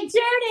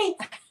 Judy,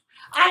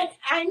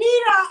 I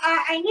need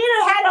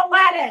a head of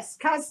lettuce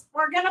because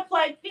we're gonna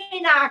play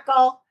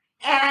pinochle,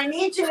 and I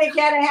need you to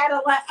get a head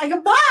of lettuce. I go,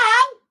 Mom,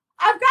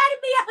 I've got to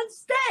be on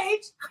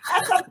stage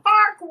at the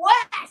Park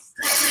West.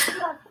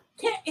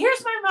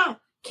 Here's my mom.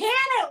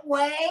 Can it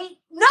wait?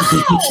 No,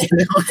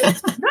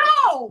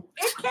 no,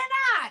 it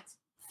cannot.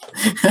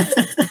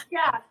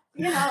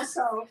 Yeah,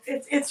 so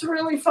it's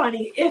really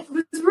funny. It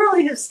was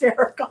really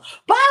hysterical.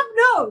 Bob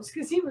knows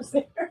because he was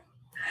there.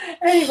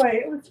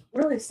 Anyway, it was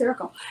really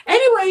hysterical.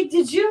 Anyway,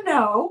 did you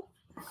know?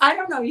 I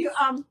don't know you.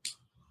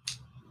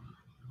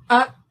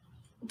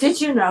 Did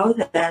you know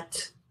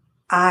that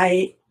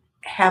I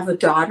have a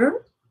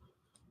daughter?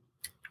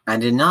 I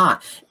did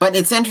not. But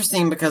it's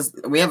interesting because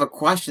we have a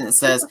question that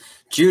says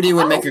Judy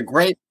would make a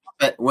great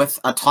puppet with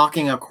a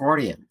talking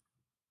accordion.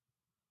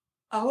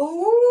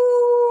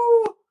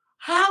 Oh,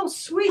 how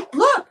sweet.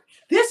 Look,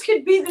 this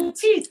could be the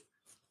teeth.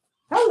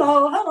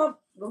 Hello.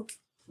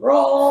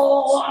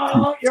 Roll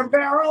out your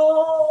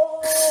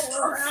barrel.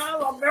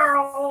 Have a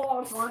barrel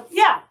of fun.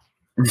 Yeah.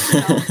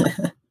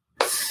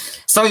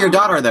 So your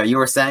daughter, though, you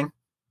were saying?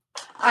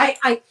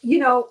 I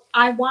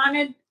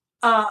wanted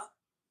a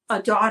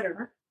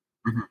daughter.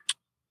 Mm-hmm.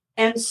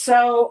 And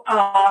so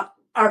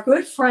our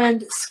good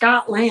friend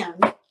Scott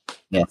Land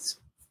Yes.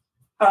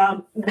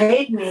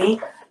 made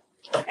me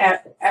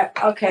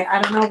okay,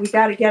 I don't know, we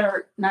got to get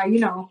her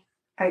now,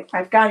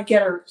 I've got to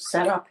get her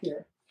set up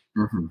here.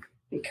 Mm-hmm.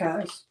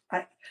 Because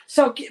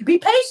so be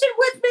patient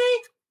with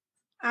me.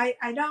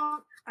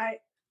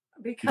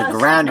 Because the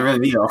grand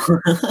reveal.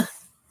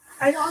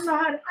 I don't know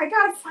how I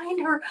gotta find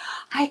her.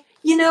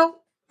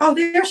 Oh,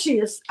 there she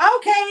is.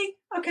 Okay.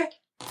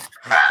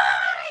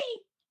 Hi,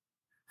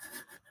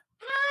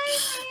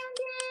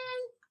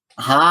 Landon.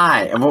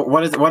 Hi.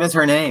 What is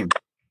her name?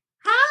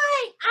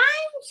 Hi,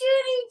 I'm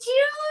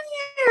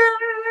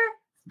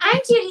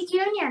Judy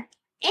Jr.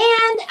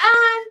 And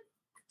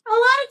a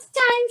lot of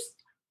times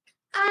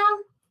I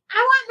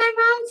want my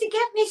mom to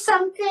get me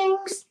some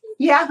things.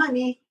 Yeah,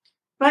 honey.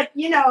 But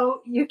you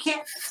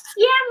can't.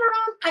 Yeah,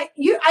 Mom.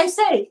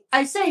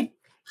 I say,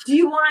 do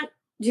you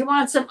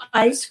want some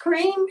ice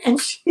cream? And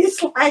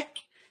she's like,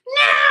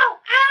 no,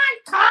 I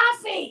want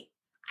coffee.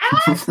 I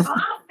want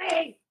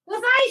coffee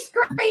with ice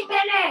cream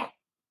in it.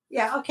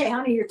 Yeah, okay,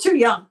 honey, you're too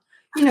young.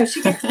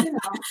 She gets,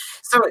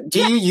 So, do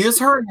you use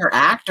her in your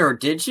act, or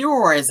did you,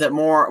 or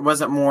was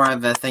it more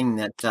of a thing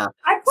that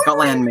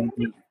Scotland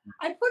made?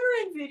 I put her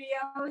in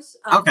videos.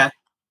 Okay.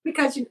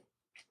 Because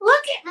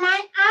look at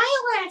my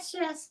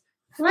eyelashes.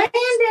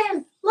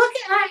 Landon, look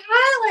at my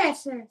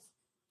eyelashes.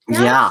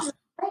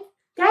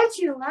 Don't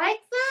you like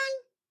them?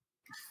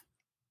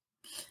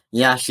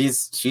 Yeah,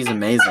 she's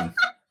amazing.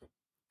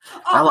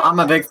 I'm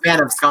a big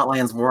fan of Scott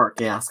Land's work.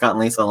 Yeah, Scott and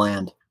Lisa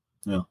Land.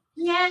 Yeah.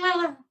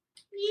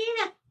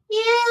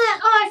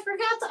 Oh, I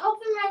forgot to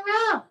open my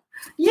mouth.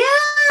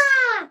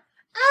 Yeah.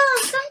 Oh,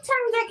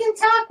 sometimes I can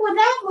talk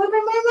without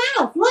moving my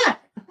mouth. Look.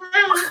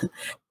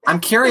 I'm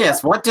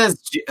curious. What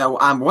does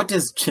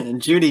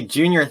Judy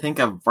Jr. think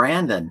of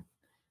Brandon?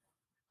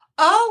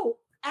 Oh,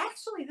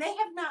 actually, they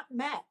have not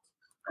met.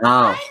 Oh.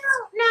 I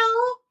don't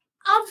know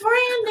of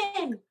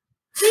Brandon.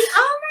 The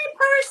only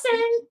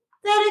person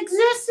that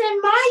exists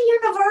in my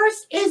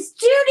universe is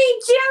Judy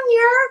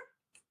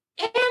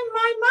Jr. and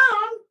my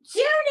mom,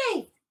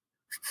 Judy.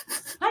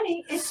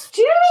 Honey, it's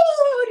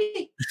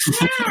Judy.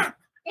 Yeah,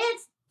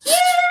 it's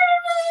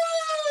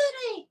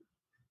Judy.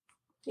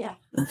 Yeah.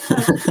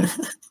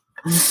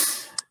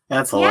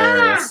 That's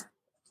hilarious.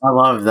 Yeah. I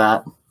love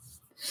that.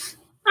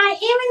 I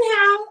even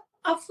have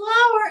a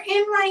flower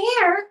in my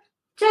hair,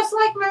 just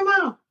like my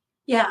mom.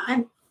 Yeah,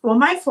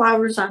 my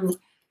flower's on.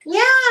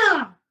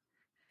 Yeah.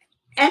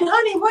 And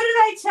honey, what did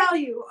I tell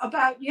you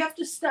about? You have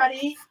to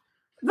study,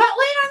 but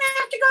we don't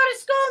have to go to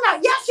school now.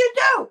 Yes, you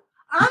do.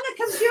 On the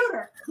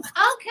computer.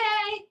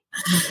 Okay.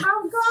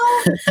 I'll go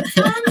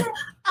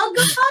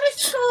to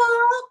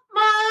school,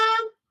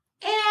 Mom.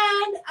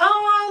 And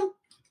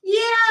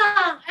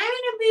yeah, I'm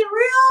gonna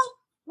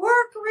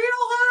work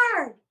real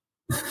hard.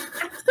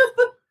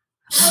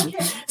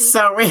 Okay.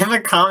 So we have a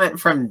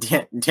comment from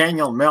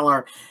Daniel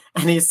Miller,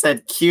 and he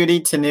said, "Cutie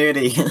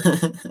Tenuti."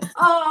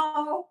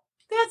 Oh,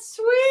 that's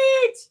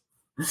sweet.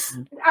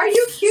 Are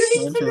you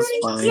Cutie That is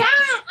Tenuti? funny. Yeah,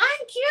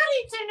 I'm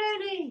Cutie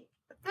Tenuti.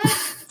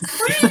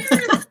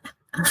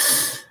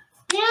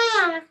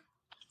 Yeah.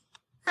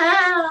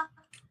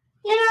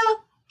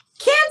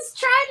 Kids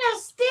try to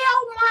steal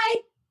my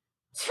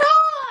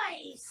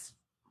toys.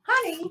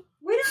 Honey,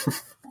 we don't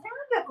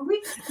have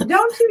them.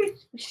 Don't you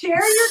share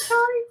your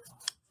toys?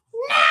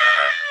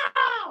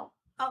 No.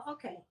 Oh,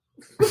 okay.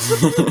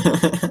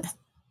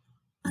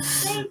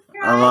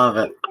 I love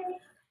it.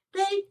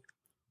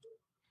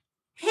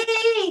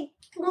 Hey,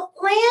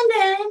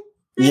 Landon.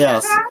 They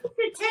Yes. tried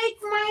to take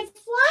my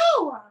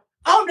flower.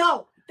 Oh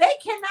no, they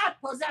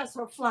cannot possess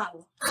her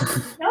flower.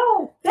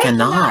 No, they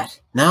Cannot.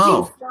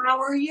 No.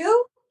 deflower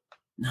you.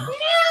 No.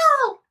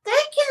 No,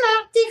 they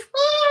cannot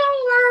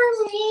deflower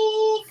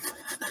me.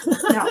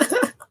 No.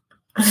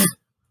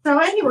 So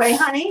anyway,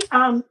 honey,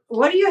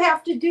 what do you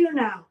have to do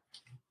now?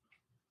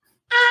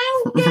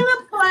 I'm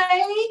gonna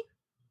play.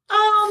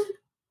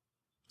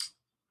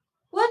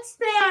 What's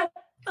that?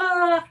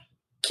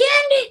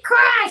 Candy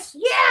Crush.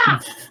 Yeah,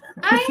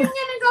 I am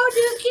gonna go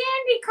do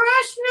Candy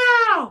Crush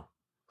now.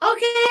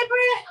 Okay,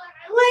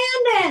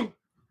 Landon,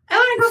 I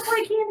want to go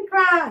play Candy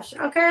Crush.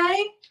 Okay.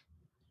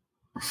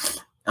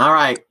 All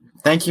right.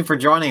 Thank you for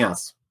joining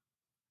us.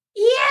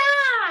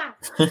 Yeah.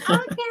 Okay.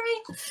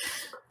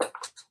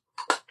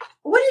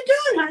 What are you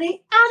doing,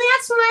 honey? Oh,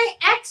 that's my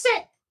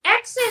exit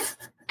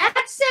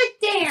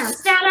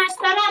dance. Da, da,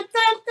 da, da,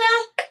 da, da.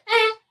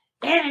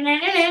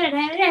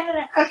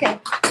 Okay.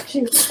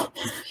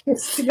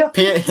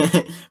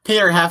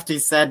 Peter Hefty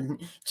said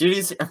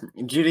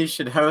Judy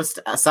should host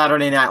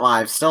Saturday Night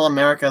Live. Still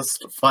America's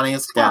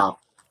funniest gal.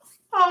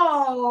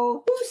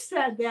 Oh, who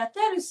said that?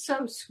 That is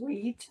so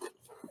sweet.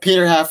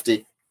 Peter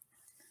Hefty.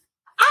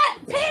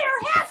 Peter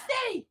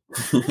Hefty.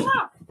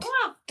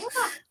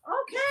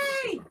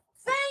 Okay.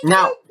 Thank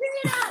Now, you,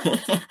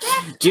 Peter.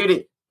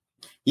 Judy,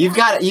 you've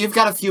got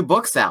a few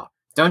books out,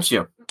 don't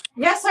you?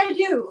 Yes, I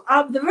do.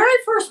 The very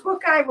first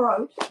book I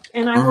wrote,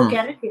 and I will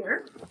get it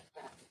here.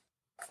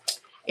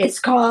 It's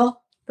called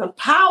The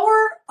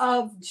Power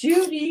of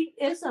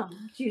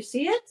Judaism. Do you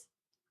see it?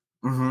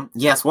 Mm-hmm.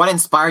 Yes. What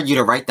inspired you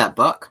to write that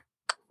book?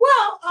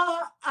 Well,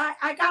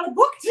 I got a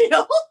book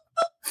deal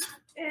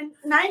in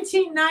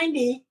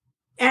 1990,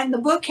 and the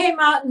book came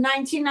out in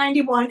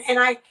 1991, and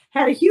I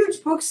had a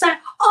huge book sign.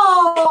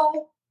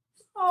 Oh,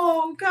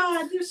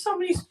 God, there's so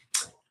many.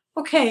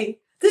 Okay,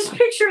 this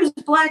picture is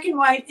black and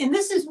white, and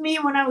this is me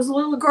when I was a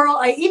little girl.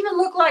 I even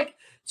look like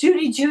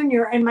Judy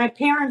Jr., and my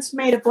parents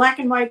made a black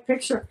and white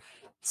picture.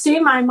 See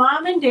my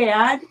mom and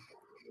dad.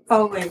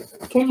 Oh, wait.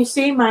 Can you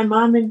see my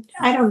mom and...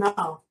 I don't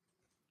know.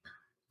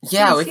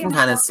 Yeah, we can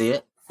kind of see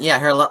it. Yeah,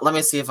 here, let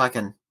me see if I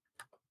can...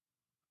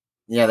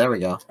 Yeah, there we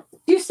go.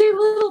 Do you see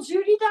little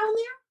Judy down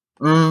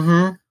there?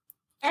 Mm-hmm.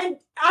 And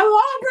I'm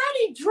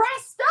already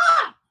dressed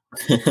up.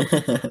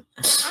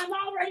 I'm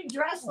already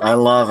dressed up. I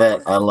love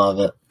it. I love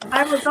it.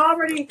 I was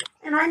already...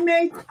 And I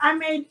made...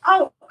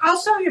 Oh,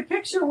 I'll show you a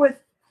picture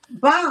with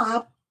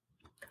Bob.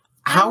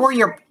 How were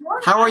your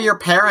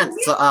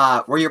parents?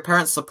 Were your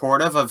parents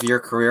supportive of your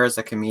career as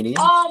a comedian?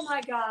 Oh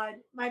my God,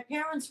 my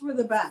parents were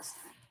the best.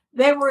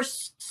 They were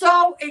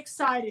so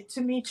excited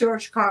to meet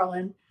George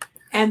Carlin,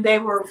 and they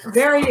were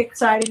very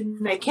excited.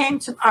 And they came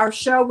to our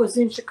show was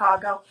in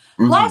Chicago.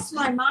 Mm-hmm. Plus,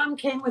 my mom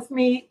came with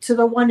me to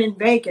the one in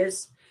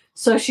Vegas,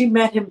 so she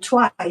met him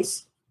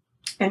twice,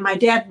 and my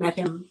dad met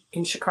him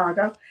in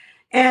Chicago,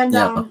 and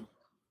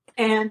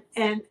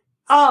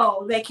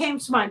they came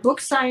to my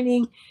book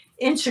signing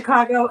in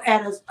Chicago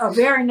at a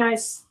very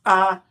nice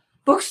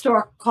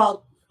bookstore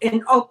called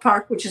in Oak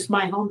Park, which is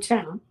my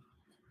hometown.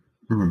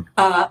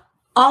 Mm-hmm.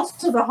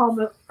 Also the home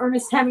of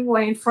Ernest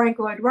Hemingway and Frank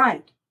Lloyd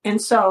Wright.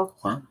 And so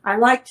I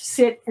like to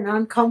sit in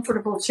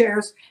uncomfortable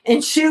chairs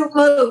and shoot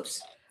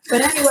moose.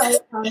 But anyway,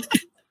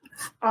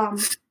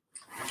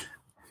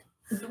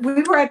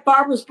 we were at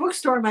Barbara's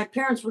bookstore, and my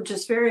parents were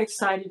just very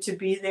excited to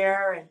be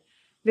there and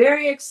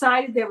very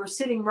excited. They were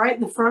sitting right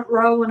in the front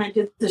row when I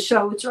did the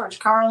show with George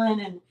Carlin,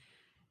 and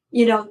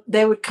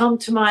they would come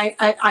to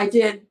I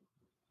did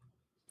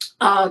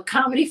a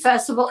comedy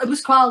festival.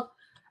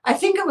 I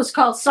think it was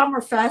called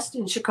Summerfest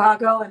in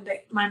Chicago. And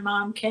my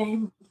mom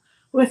came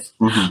with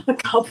a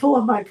couple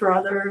of my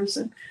brothers.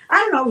 And I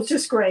don't know, it was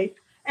just great.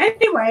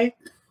 Anyway,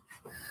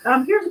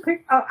 here's a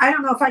picture. I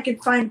don't know if I can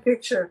find a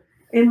picture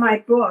in my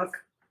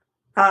book.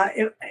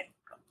 I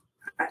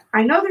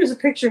know there's a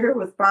picture here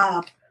with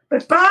Bob,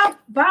 but Bob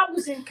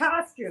was in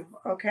costume.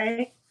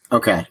 Okay.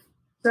 Okay.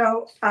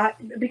 So,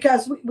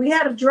 because we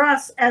had a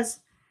dress as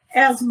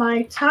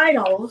my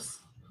titles,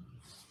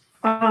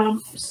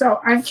 so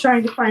I'm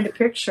trying to find a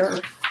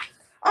picture.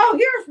 Oh,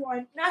 here's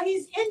one. Now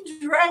he's in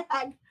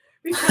drag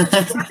because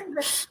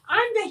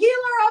I'm the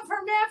healer of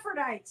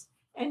hermaphrodites,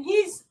 and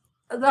he's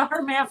the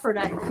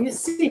hermaphrodite. You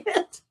see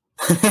it?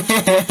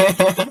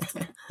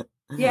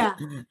 Yeah.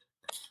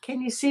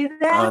 Can you see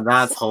that? Oh,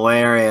 that's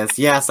hilarious.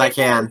 Yes, I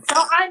can.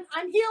 So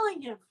I'm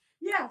healing him.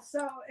 Yeah.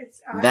 So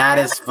it's That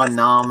is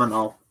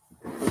phenomenal.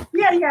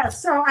 Yeah.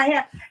 So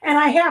I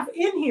have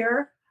in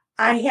here,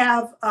 I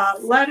have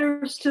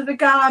letters to the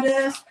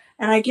goddess,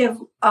 and I give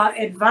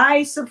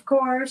advice, of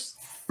course,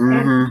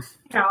 and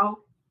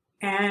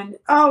and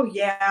oh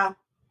yeah,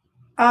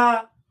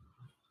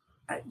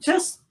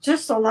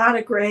 just a lot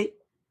of great.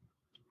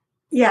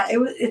 Yeah,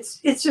 it's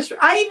just.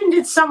 I even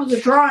did some of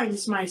the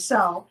drawings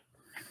myself.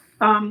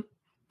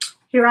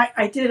 Here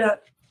I did a.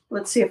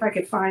 Let's see if I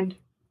could find.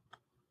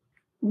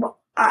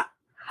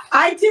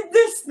 I did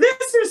this.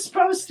 This is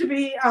supposed to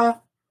be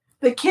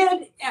the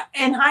kid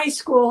in high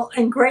school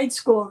and grade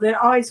school that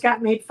always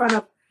got made fun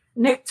of,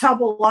 Nick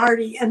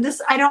Tubelardi. And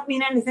this, I don't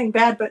mean anything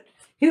bad, but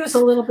he was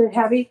a little bit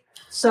heavy.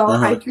 So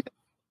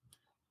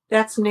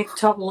that's Nick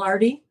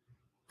Tubelardi.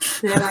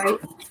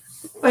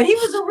 But he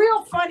was a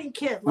real funny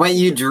kid. Wait,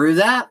 you drew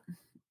that?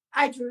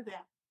 I drew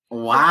that.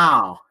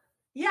 Wow.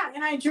 Yeah,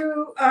 and I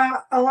drew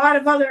a lot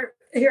of other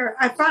here.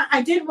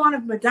 I did one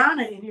of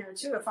Madonna in here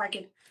too, if I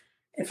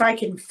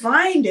can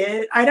find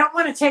it. I don't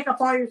want to take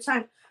up all your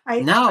time. I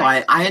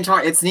enjoy.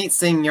 It's neat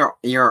seeing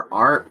your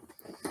art.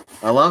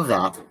 I love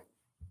that.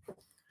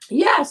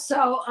 Yeah.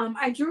 So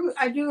I drew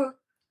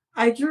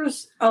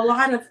a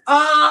lot of.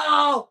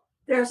 Oh,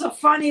 there's a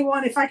funny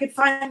one. If I could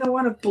find the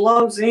one of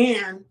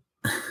Blowzanne,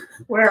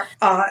 where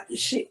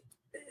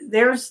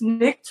there's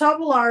Nick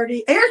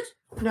Tubelardi.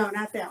 No,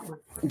 not that one.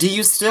 Do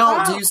you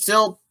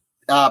still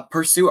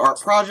pursue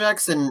art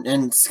projects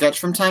and sketch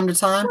from time to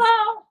time?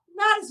 Well,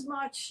 not as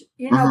much,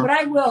 but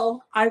I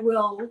will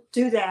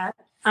do that.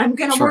 I'm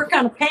going to work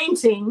on a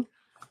painting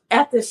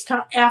at this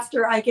time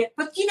after I get,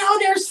 but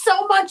there's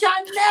so much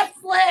on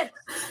Netflix.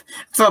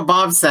 That's what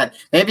Bob said.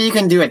 Maybe you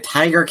can do a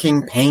Tiger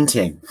King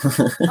painting.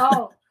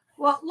 Oh,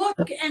 well,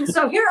 look. And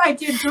so here I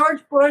did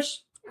George Bush.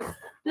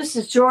 This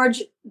is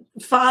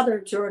Father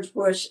George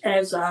Bush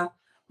as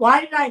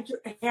why did I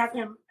have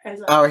him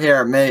as a... Oh,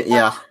 here,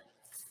 yeah.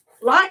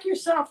 Lock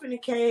yourself in a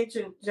cage.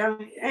 And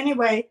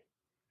anyway,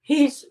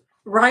 he's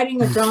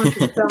riding a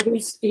donkey, so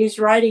he's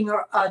riding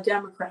a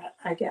Democrat,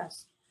 I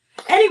guess.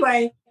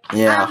 Anyway,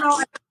 yeah. I don't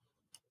know.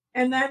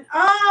 And then,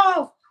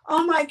 oh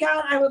my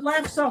God, I would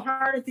laugh so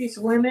hard at these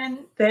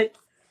women that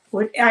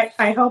would,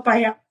 I hope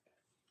I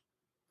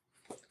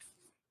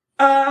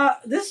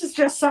have. This is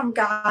just some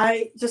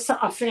guy, just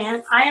a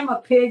fan. I am a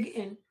pig,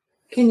 and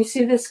can you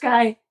see this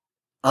guy?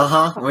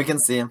 We can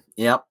see him.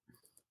 Yep.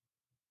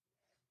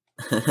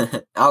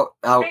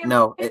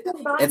 No,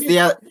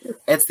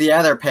 it's the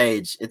other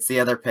page. It's the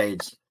other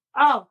page.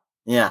 Oh.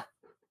 Yeah.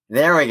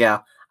 There we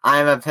go.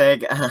 I'm a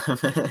pig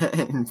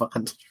in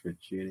bondage for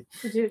Judy.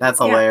 That's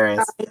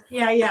hilarious.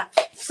 Yeah.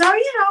 So,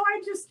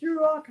 I just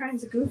drew all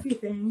kinds of goofy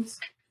things.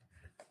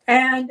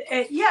 And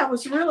it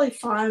was really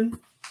fun.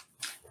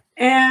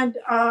 And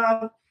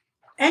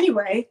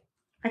anyway,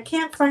 I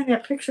can't find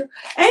that picture.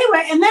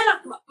 Anyway, and then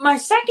my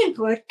second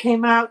book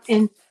came out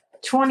in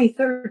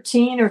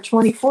 2013 or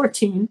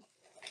 2014.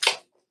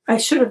 I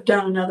should have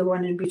done another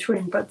one in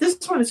between, but this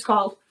one is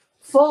called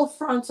Full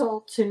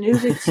Frontal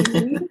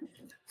Nudity.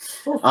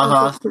 Full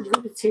Frontal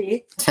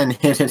Nudity.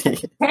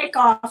 Take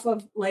off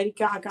of Lady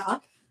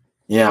Gaga.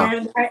 Yeah.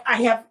 And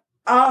I have,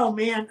 oh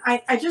man,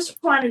 I just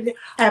wanted to,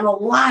 I have a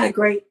lot of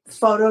great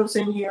photos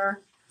in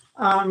here.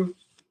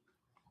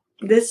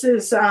 This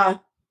is, I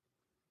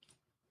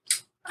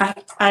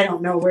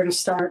don't know where to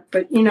start,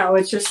 but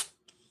it's just,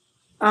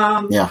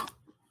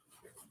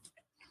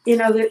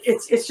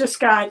 it's just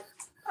got,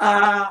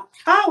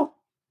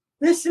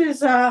 this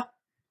is, I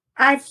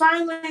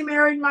finally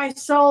married my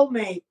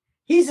soulmate.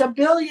 He's a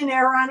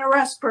billionaire on a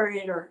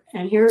respirator.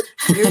 And here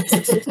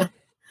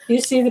you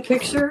see the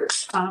picture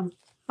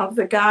of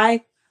the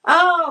guy.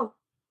 Oh,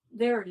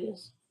 there it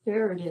is.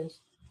 There it is.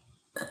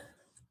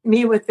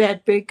 Me with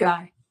that big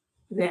guy.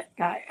 That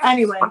guy.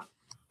 Anyway.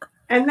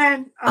 And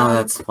then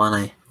that's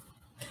funny.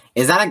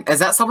 Is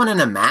that someone in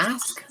a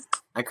mask?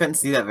 I couldn't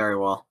see that very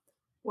well.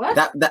 What?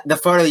 That the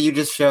photo you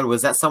just showed,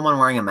 was that someone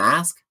wearing a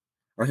mask?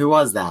 Or who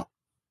was that?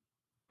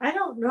 I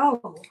don't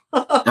know.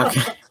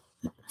 Okay.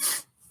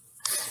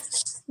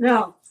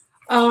 No.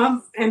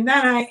 And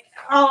then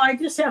I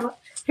just have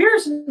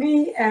here's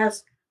me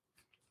as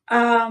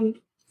I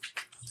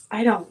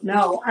don't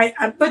know.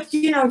 But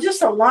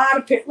just a lot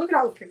of look at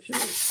all the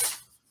pictures.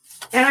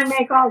 And I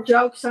make all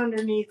jokes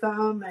underneath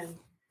them, and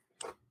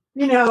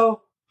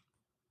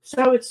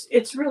so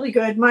it's really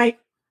good. My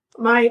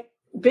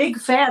big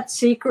fat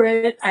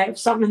secret, I have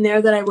something in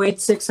there that I weighed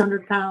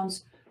 600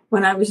 pounds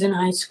when I was in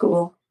high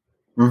school.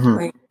 Mm-hmm.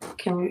 Wait,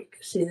 can we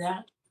see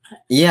that?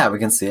 Yeah, we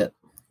can see it.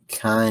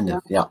 Kind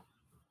of, yeah.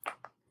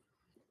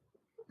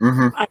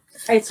 Mm-hmm.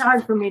 It's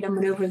hard for me to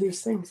maneuver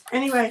these things.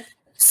 Anyway.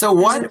 So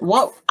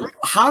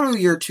how do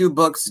your two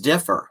books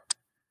differ?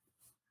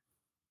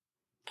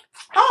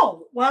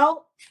 Oh,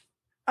 well,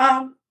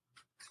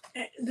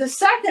 the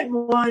second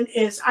one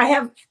is, I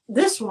have,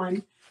 this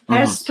one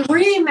has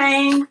three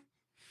main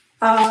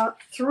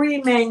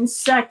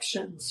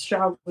sections,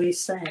 shall we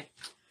say.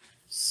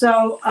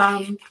 So,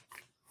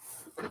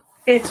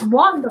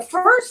 the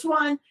first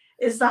one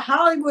is the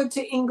Hollywood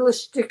to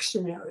English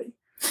Dictionary.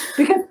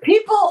 Because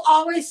people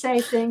always say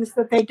things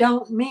that they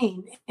don't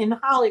mean in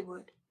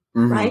Hollywood,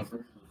 right?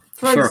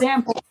 For Sure.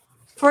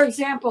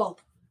 example,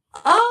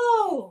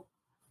 oh,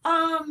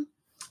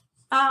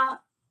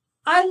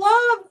 I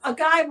love, a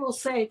guy will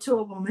say to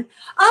a woman,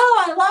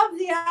 oh, I love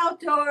the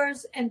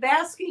outdoors and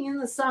basking in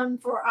the sun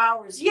for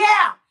hours.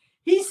 Yeah,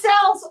 he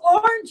sells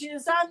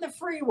oranges on the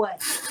freeway.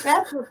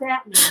 That's what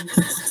that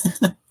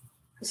means.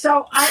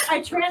 So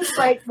I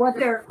translate what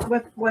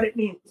it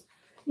means,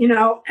 and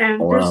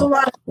there's a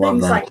lot of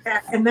things like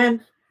that. And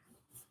then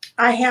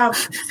I have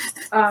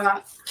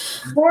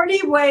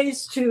 40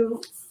 ways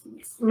to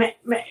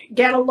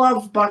get a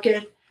love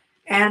bucket.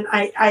 And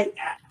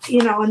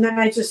and then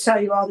I just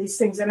tell you all these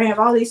things. And I have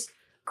all these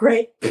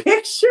great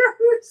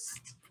pictures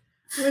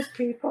with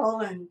people.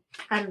 And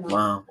I don't know.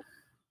 Wow.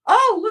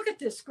 Oh, look at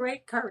this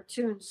great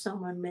cartoon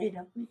someone made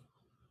of me.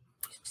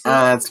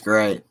 Oh, that's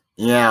great.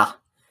 Yeah.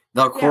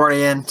 The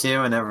accordion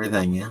too and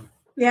everything. Yeah.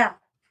 Yeah.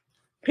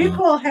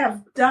 People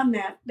have done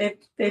that.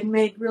 They've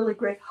made really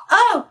great.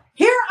 Oh,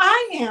 here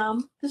I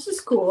am. This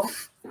is cool.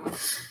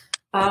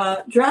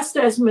 Dressed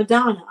as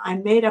Madonna.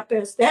 I'm made up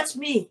as, that's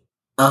me.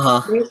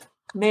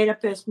 Made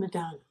up as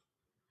Madonna.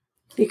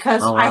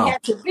 Because I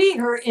had to be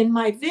her in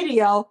my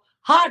video,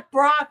 Hot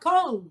Bra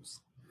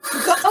Combs.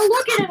 Go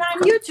look at it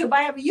on YouTube.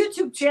 I have a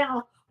YouTube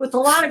channel with a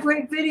lot of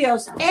great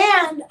videos,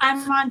 and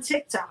I'm on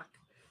TikTok.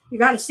 You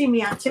got to see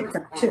me on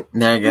TikTok too.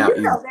 There you go.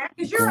 You know that,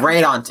 'cause you're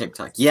great on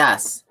TikTok.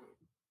 Yes.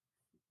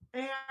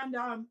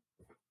 And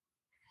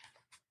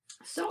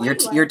so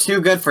you're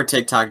too good for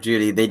TikTok,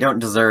 Judy. They don't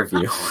deserve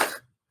you.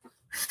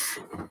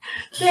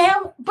 They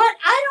have, but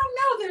I don't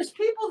know. There's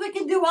people that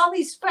can do all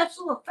these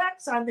special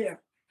effects on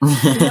there.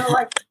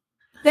 Like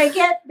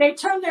they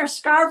turn their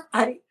scarf.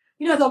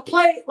 They'll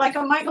play like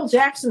a Michael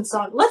Jackson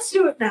song. Let's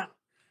do it now.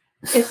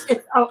 It's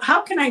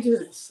how can I do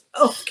this?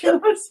 Oh,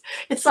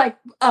 it's like,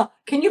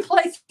 can you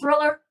play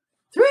Thriller?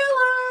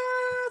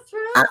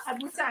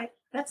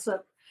 That's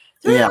a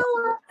Thriller. Yeah.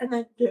 And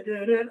then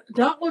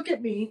don't look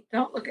at me.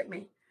 Don't look at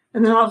me.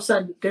 And then all of a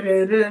sudden,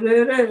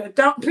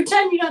 don't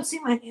pretend you don't see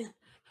my hand.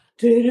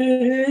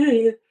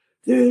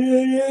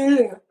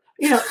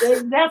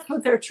 That's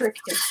what their trick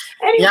is.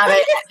 Anyway, yeah,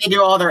 they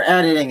do all their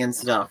editing and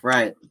stuff,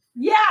 right?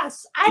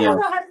 Yes, I don't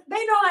know how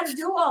they know how to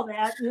do all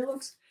that,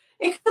 and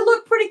it could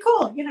look pretty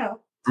cool,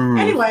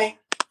 Anyway,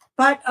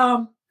 but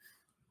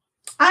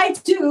I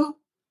do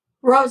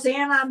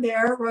Roseanne on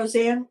there.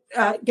 Roseanne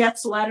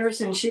gets letters,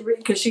 and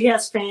because she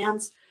has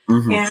fans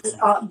and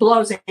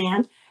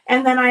Blowzanne,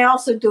 and then I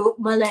also do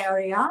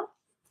Malaria,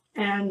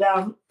 and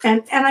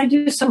I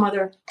do some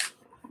other.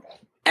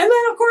 And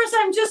then, of course,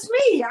 I'm just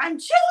me. I'm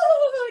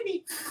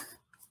Judy.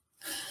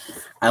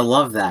 I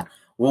love that.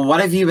 Well, what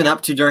have you been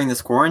up to during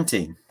this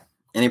quarantine?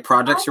 Any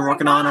projects you're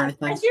working on or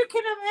anything? As you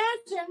can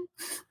imagine,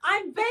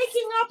 I'm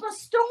baking up a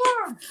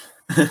storm.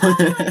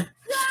 Oh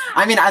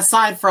I mean,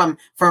 aside from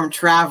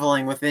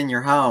traveling within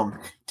your home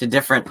to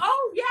different.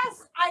 Oh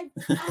yes, I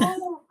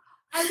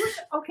wish.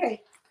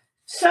 Okay,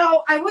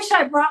 so I wish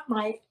I brought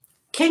my.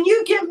 Can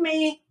you give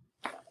me?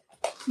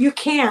 You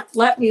can't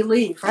let me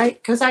leave, right?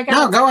 Because I got.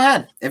 No, go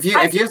ahead. If you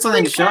have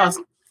something to show us.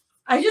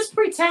 I just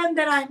pretend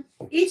that I'm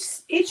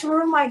each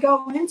room I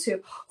go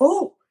into.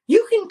 Oh,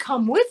 you can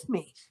come with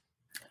me.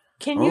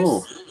 Can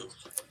you?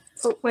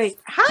 Oh, wait.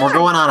 Hi. We're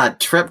going on a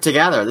trip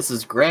together. This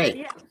is great.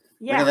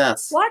 Yeah. Look at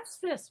this. Watch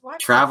this.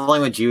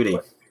 Traveling with Judy.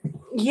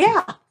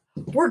 Yeah,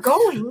 we're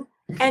going,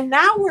 and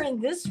now we're in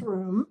this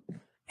room,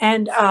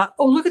 and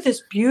look at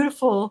this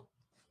beautiful.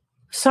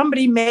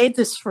 Somebody made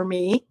this for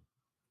me.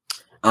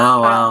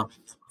 Oh wow!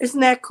 Isn't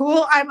that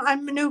cool?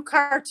 I'm a new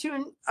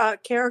cartoon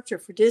character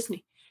for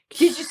Disney.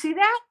 Did you see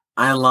that?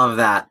 I love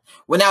that.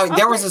 Well, now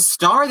there was a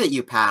star that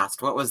you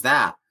passed. What was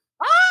that?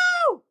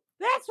 Oh,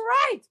 that's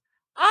right.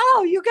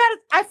 Oh, you got it.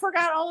 I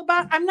forgot all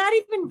about. I'm not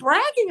even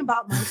bragging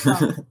about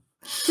myself.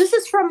 This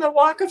is from the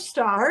Walk of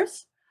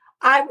Stars.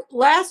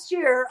 Last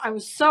year I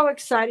was so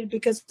excited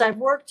because I've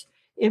worked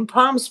in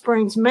Palm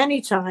Springs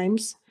many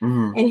times,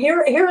 and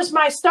here's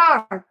my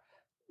star.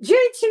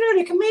 Judy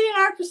Tenuta, comedian,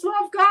 actress,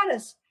 love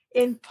goddess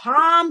in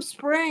Palm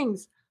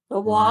Springs, the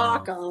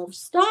Walk of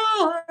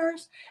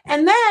Stars.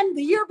 And then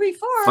the year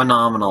before,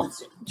 phenomenal,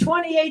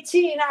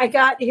 2018,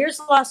 here's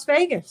Las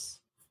Vegas.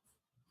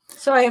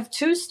 So I have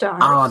 2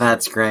 stars. Oh,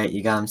 that's great.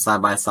 You got them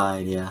side by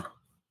side, yeah.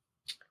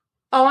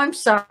 Oh, I'm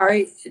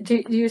sorry.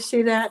 Do you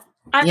see that?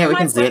 Yeah, we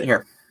can see it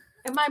here.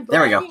 Am I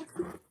there we go.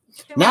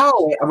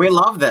 No, we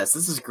love this.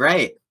 This is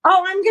great.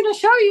 Oh, I'm going to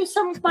show you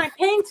some of my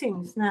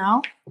paintings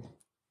now.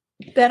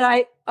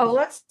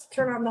 Let's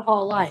turn on the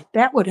hall light.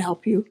 That would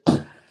help you.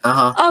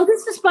 Oh,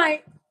 this is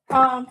my,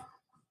 I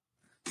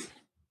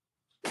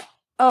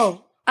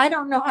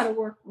don't know how to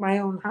work my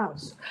own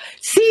house.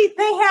 See,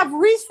 they have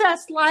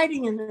recessed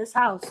lighting in this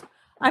house.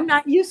 I'm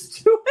not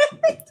used to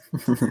it.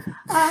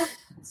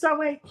 So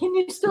wait, can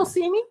you still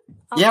see me?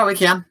 Yeah, we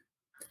can.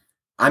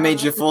 I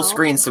made you full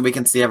screen so we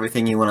can see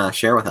everything you want to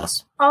share with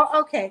us.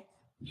 Oh, okay.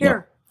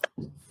 Here.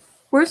 Yeah.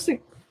 Where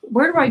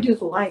do I do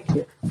the light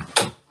here?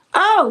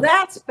 Oh,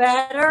 that's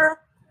better.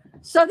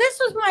 So this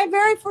was my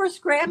very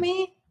first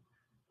Grammy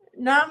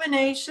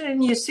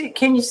nomination. You see?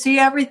 Can you see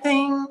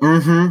everything?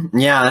 Mm-hmm.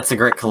 Yeah, that's a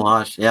great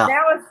collage. Yeah.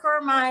 That was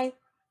for my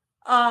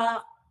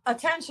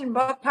attention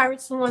book,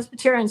 Pirates and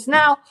Lesbiterians.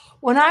 Now,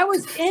 when I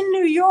was in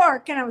New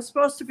York and I was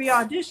supposed to be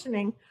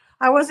auditioning,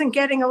 I wasn't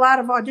getting a lot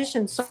of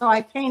auditions, so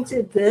I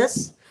painted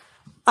this.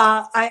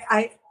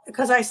 I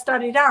because I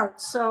studied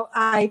art, so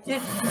I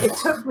did. It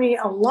took me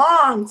a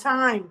long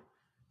time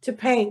to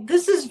paint.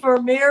 This is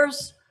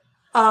Vermeer's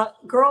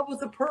Girl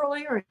with a Pearl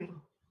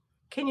Earring.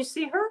 Can you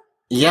see her?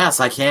 Yes,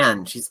 I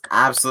can. She's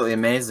absolutely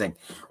amazing.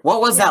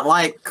 What was that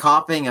like,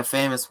 copying a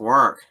famous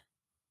work?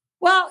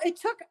 Well, it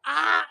took.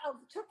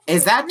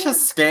 Is that to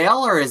scale,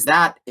 or is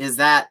that?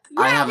 Yeah,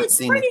 I haven't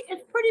seen it.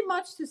 It's pretty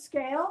much to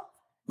scale.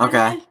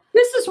 Okay. And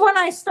this is when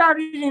I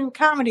started in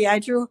comedy. I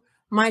drew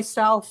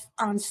myself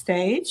on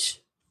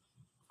stage.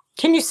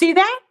 Can you see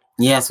that?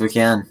 Yes, we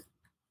can.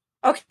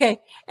 Okay.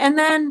 And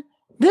then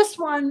this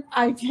one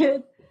I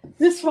did.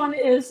 This one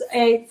is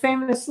a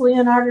famous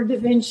Leonardo da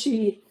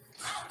Vinci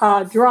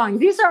drawing.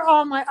 These are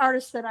all my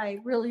artists that I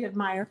really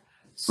admire.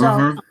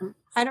 So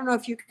I don't know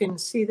if you can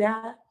see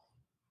that.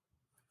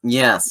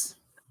 Yes.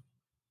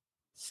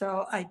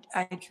 So I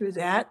drew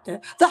that.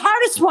 The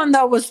hardest one,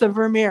 though, was the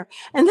Vermeer.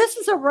 And this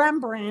is a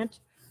Rembrandt,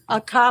 a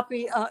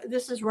copy.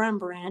 This is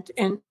Rembrandt.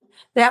 And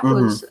that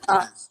was,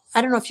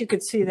 I don't know if you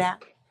could see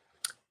that.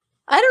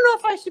 I don't know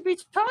if I should be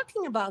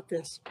talking about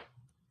this.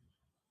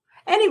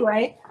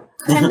 Anyway,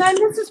 and then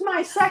this is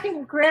my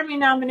second Grammy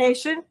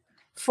nomination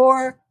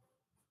for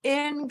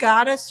In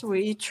Goddess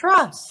We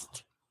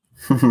Trust.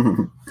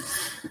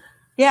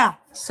 Yeah.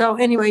 So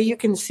anyway, you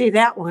can see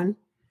that one.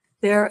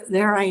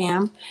 There I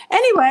am.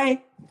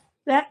 Anyway,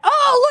 look at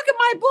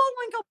my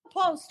Bullwinkle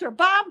poster.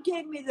 Bob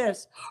gave me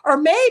this. Or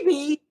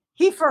maybe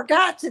he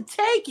forgot to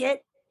take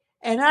it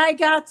and I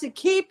got to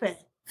keep it.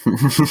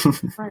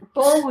 My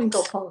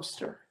Bullwinkle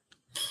poster.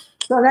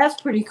 So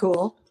that's pretty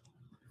cool.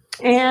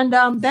 And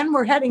then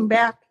we're heading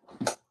back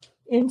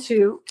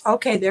into,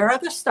 okay, there are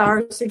the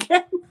stars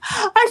again.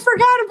 I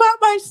forgot about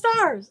my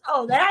stars.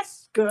 Oh,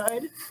 that's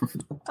good.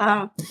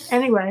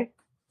 Anyway,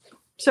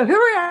 so here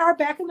we are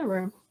back in the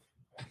room.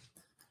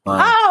 Wow.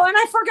 Oh, and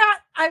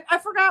I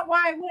forgot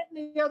why I went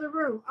in the other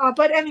room.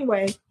 But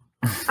anyway,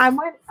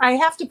 I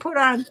have to put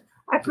on,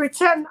 I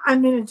pretend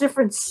I'm in a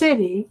different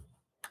city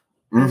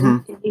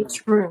in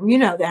each room. You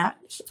know that.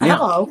 Yeah.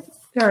 Hello.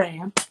 There I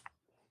am.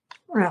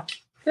 Well,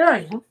 there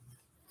I am.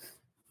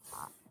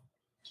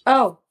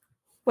 Oh,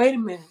 wait a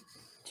minute.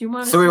 Do you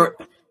want to? So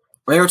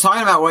we were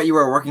talking about what you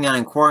were working on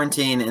in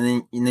quarantine,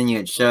 and then you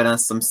had showed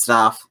us some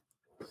stuff.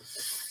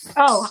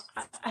 Oh,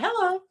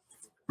 hello.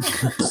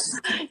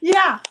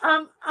 Yeah.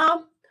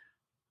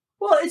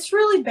 Well, it's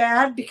really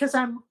bad because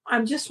I'm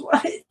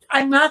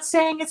not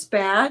saying it's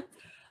bad,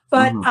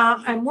 but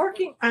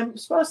I'm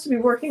supposed to be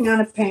working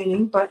on a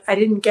painting, but I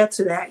didn't get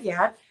to that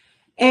yet.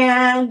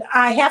 And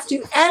I have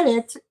to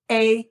edit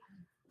a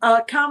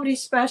comedy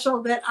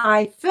special that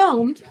I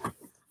filmed.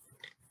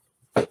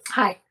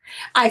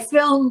 I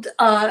filmed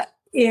at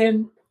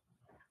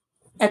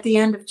the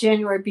end of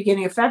January,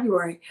 beginning of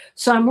February.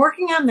 So I'm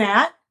working on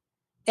that.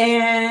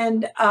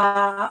 And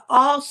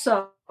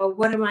also,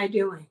 what am I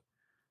doing?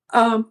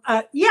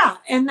 Yeah,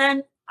 and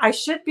then I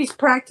should be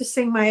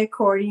practicing my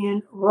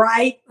accordion,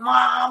 right,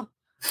 Mom?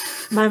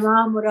 My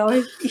mom would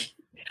always,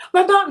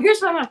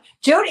 here's my mom.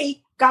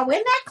 Judy, go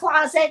in that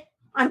closet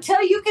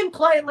until you can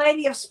play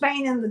Lady of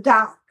Spain in the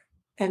dark.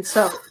 And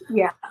so,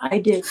 yeah, I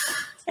did.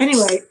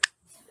 Anyway,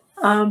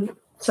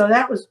 so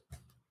that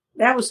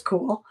was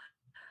cool.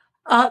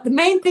 The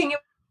main thing,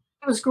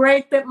 it was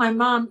great that my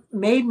mom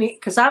made me,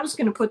 because I was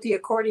going to put the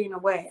accordion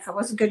away. I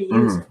wasn't going to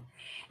use it.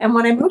 And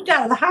when I moved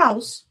out of the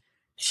house,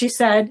 she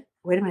said,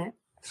 wait a minute.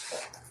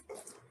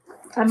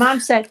 My mom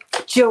said,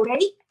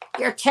 Judy,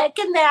 you're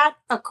taking that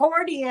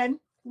accordion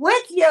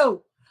with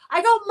you.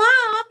 I go,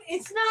 Mom,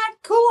 it's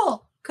not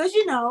cool. Because,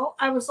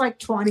 I was like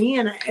 20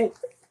 and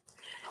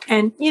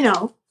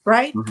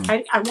right?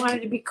 I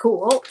wanted to be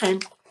cool.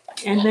 And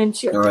then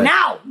she, right.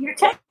 Now you're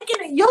taking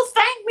it. You'll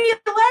thank me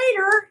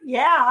later.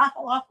 Yeah.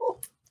 Hello.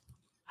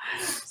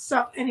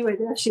 So anyway,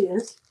 there she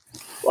is.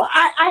 Well,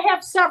 I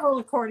have several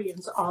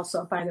accordions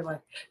also, by the way.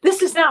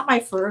 This is not my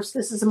first.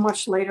 This is a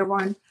much later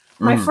one.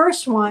 My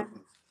first one,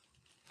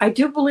 I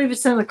do believe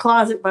it's in the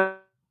closet,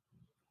 but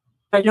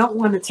I don't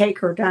want to take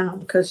her down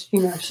because,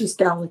 she's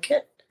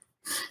delicate.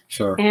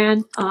 Sure.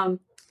 And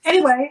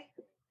anyway,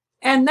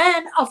 and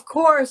then, of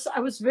course,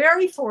 I was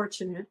very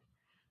fortunate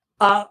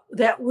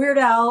that Weird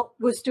Al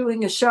was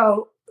doing a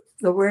show,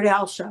 the Weird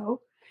Al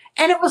Show.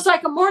 And it was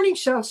like a morning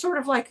show, sort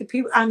of like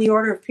on the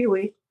order of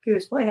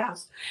Pee-wee's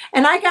Playhouse.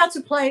 And I got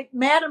to play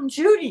Madame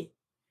Judy,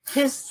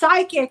 his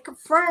psychic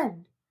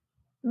friend.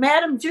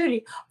 Madame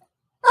Judy.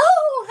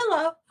 Oh,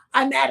 hello.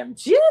 I'm Madame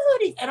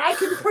Judy. And I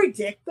can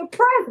predict the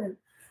present.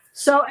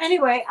 So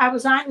anyway, I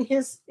was on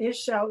his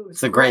show.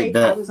 It's a great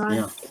bit.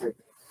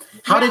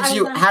 How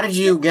did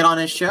you get on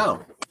his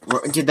show?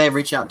 Did they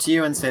reach out to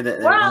you and say that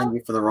they wanted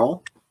you for the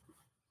role?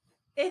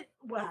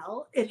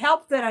 It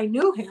helped that I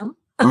knew him.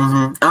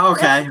 Oh,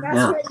 okay.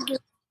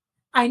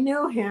 I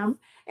knew him,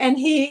 and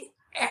he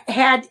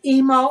had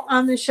Emo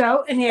on the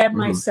show, and he had Mhm.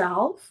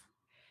 myself,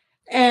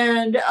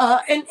 and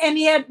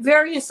he had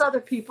various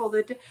other people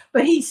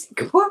but he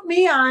put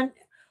me on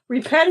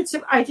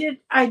repetitive. I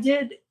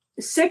did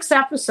 6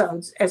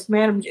 episodes as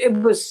Madam. It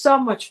was so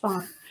much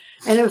fun,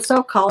 and it was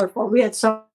so colorful. We had so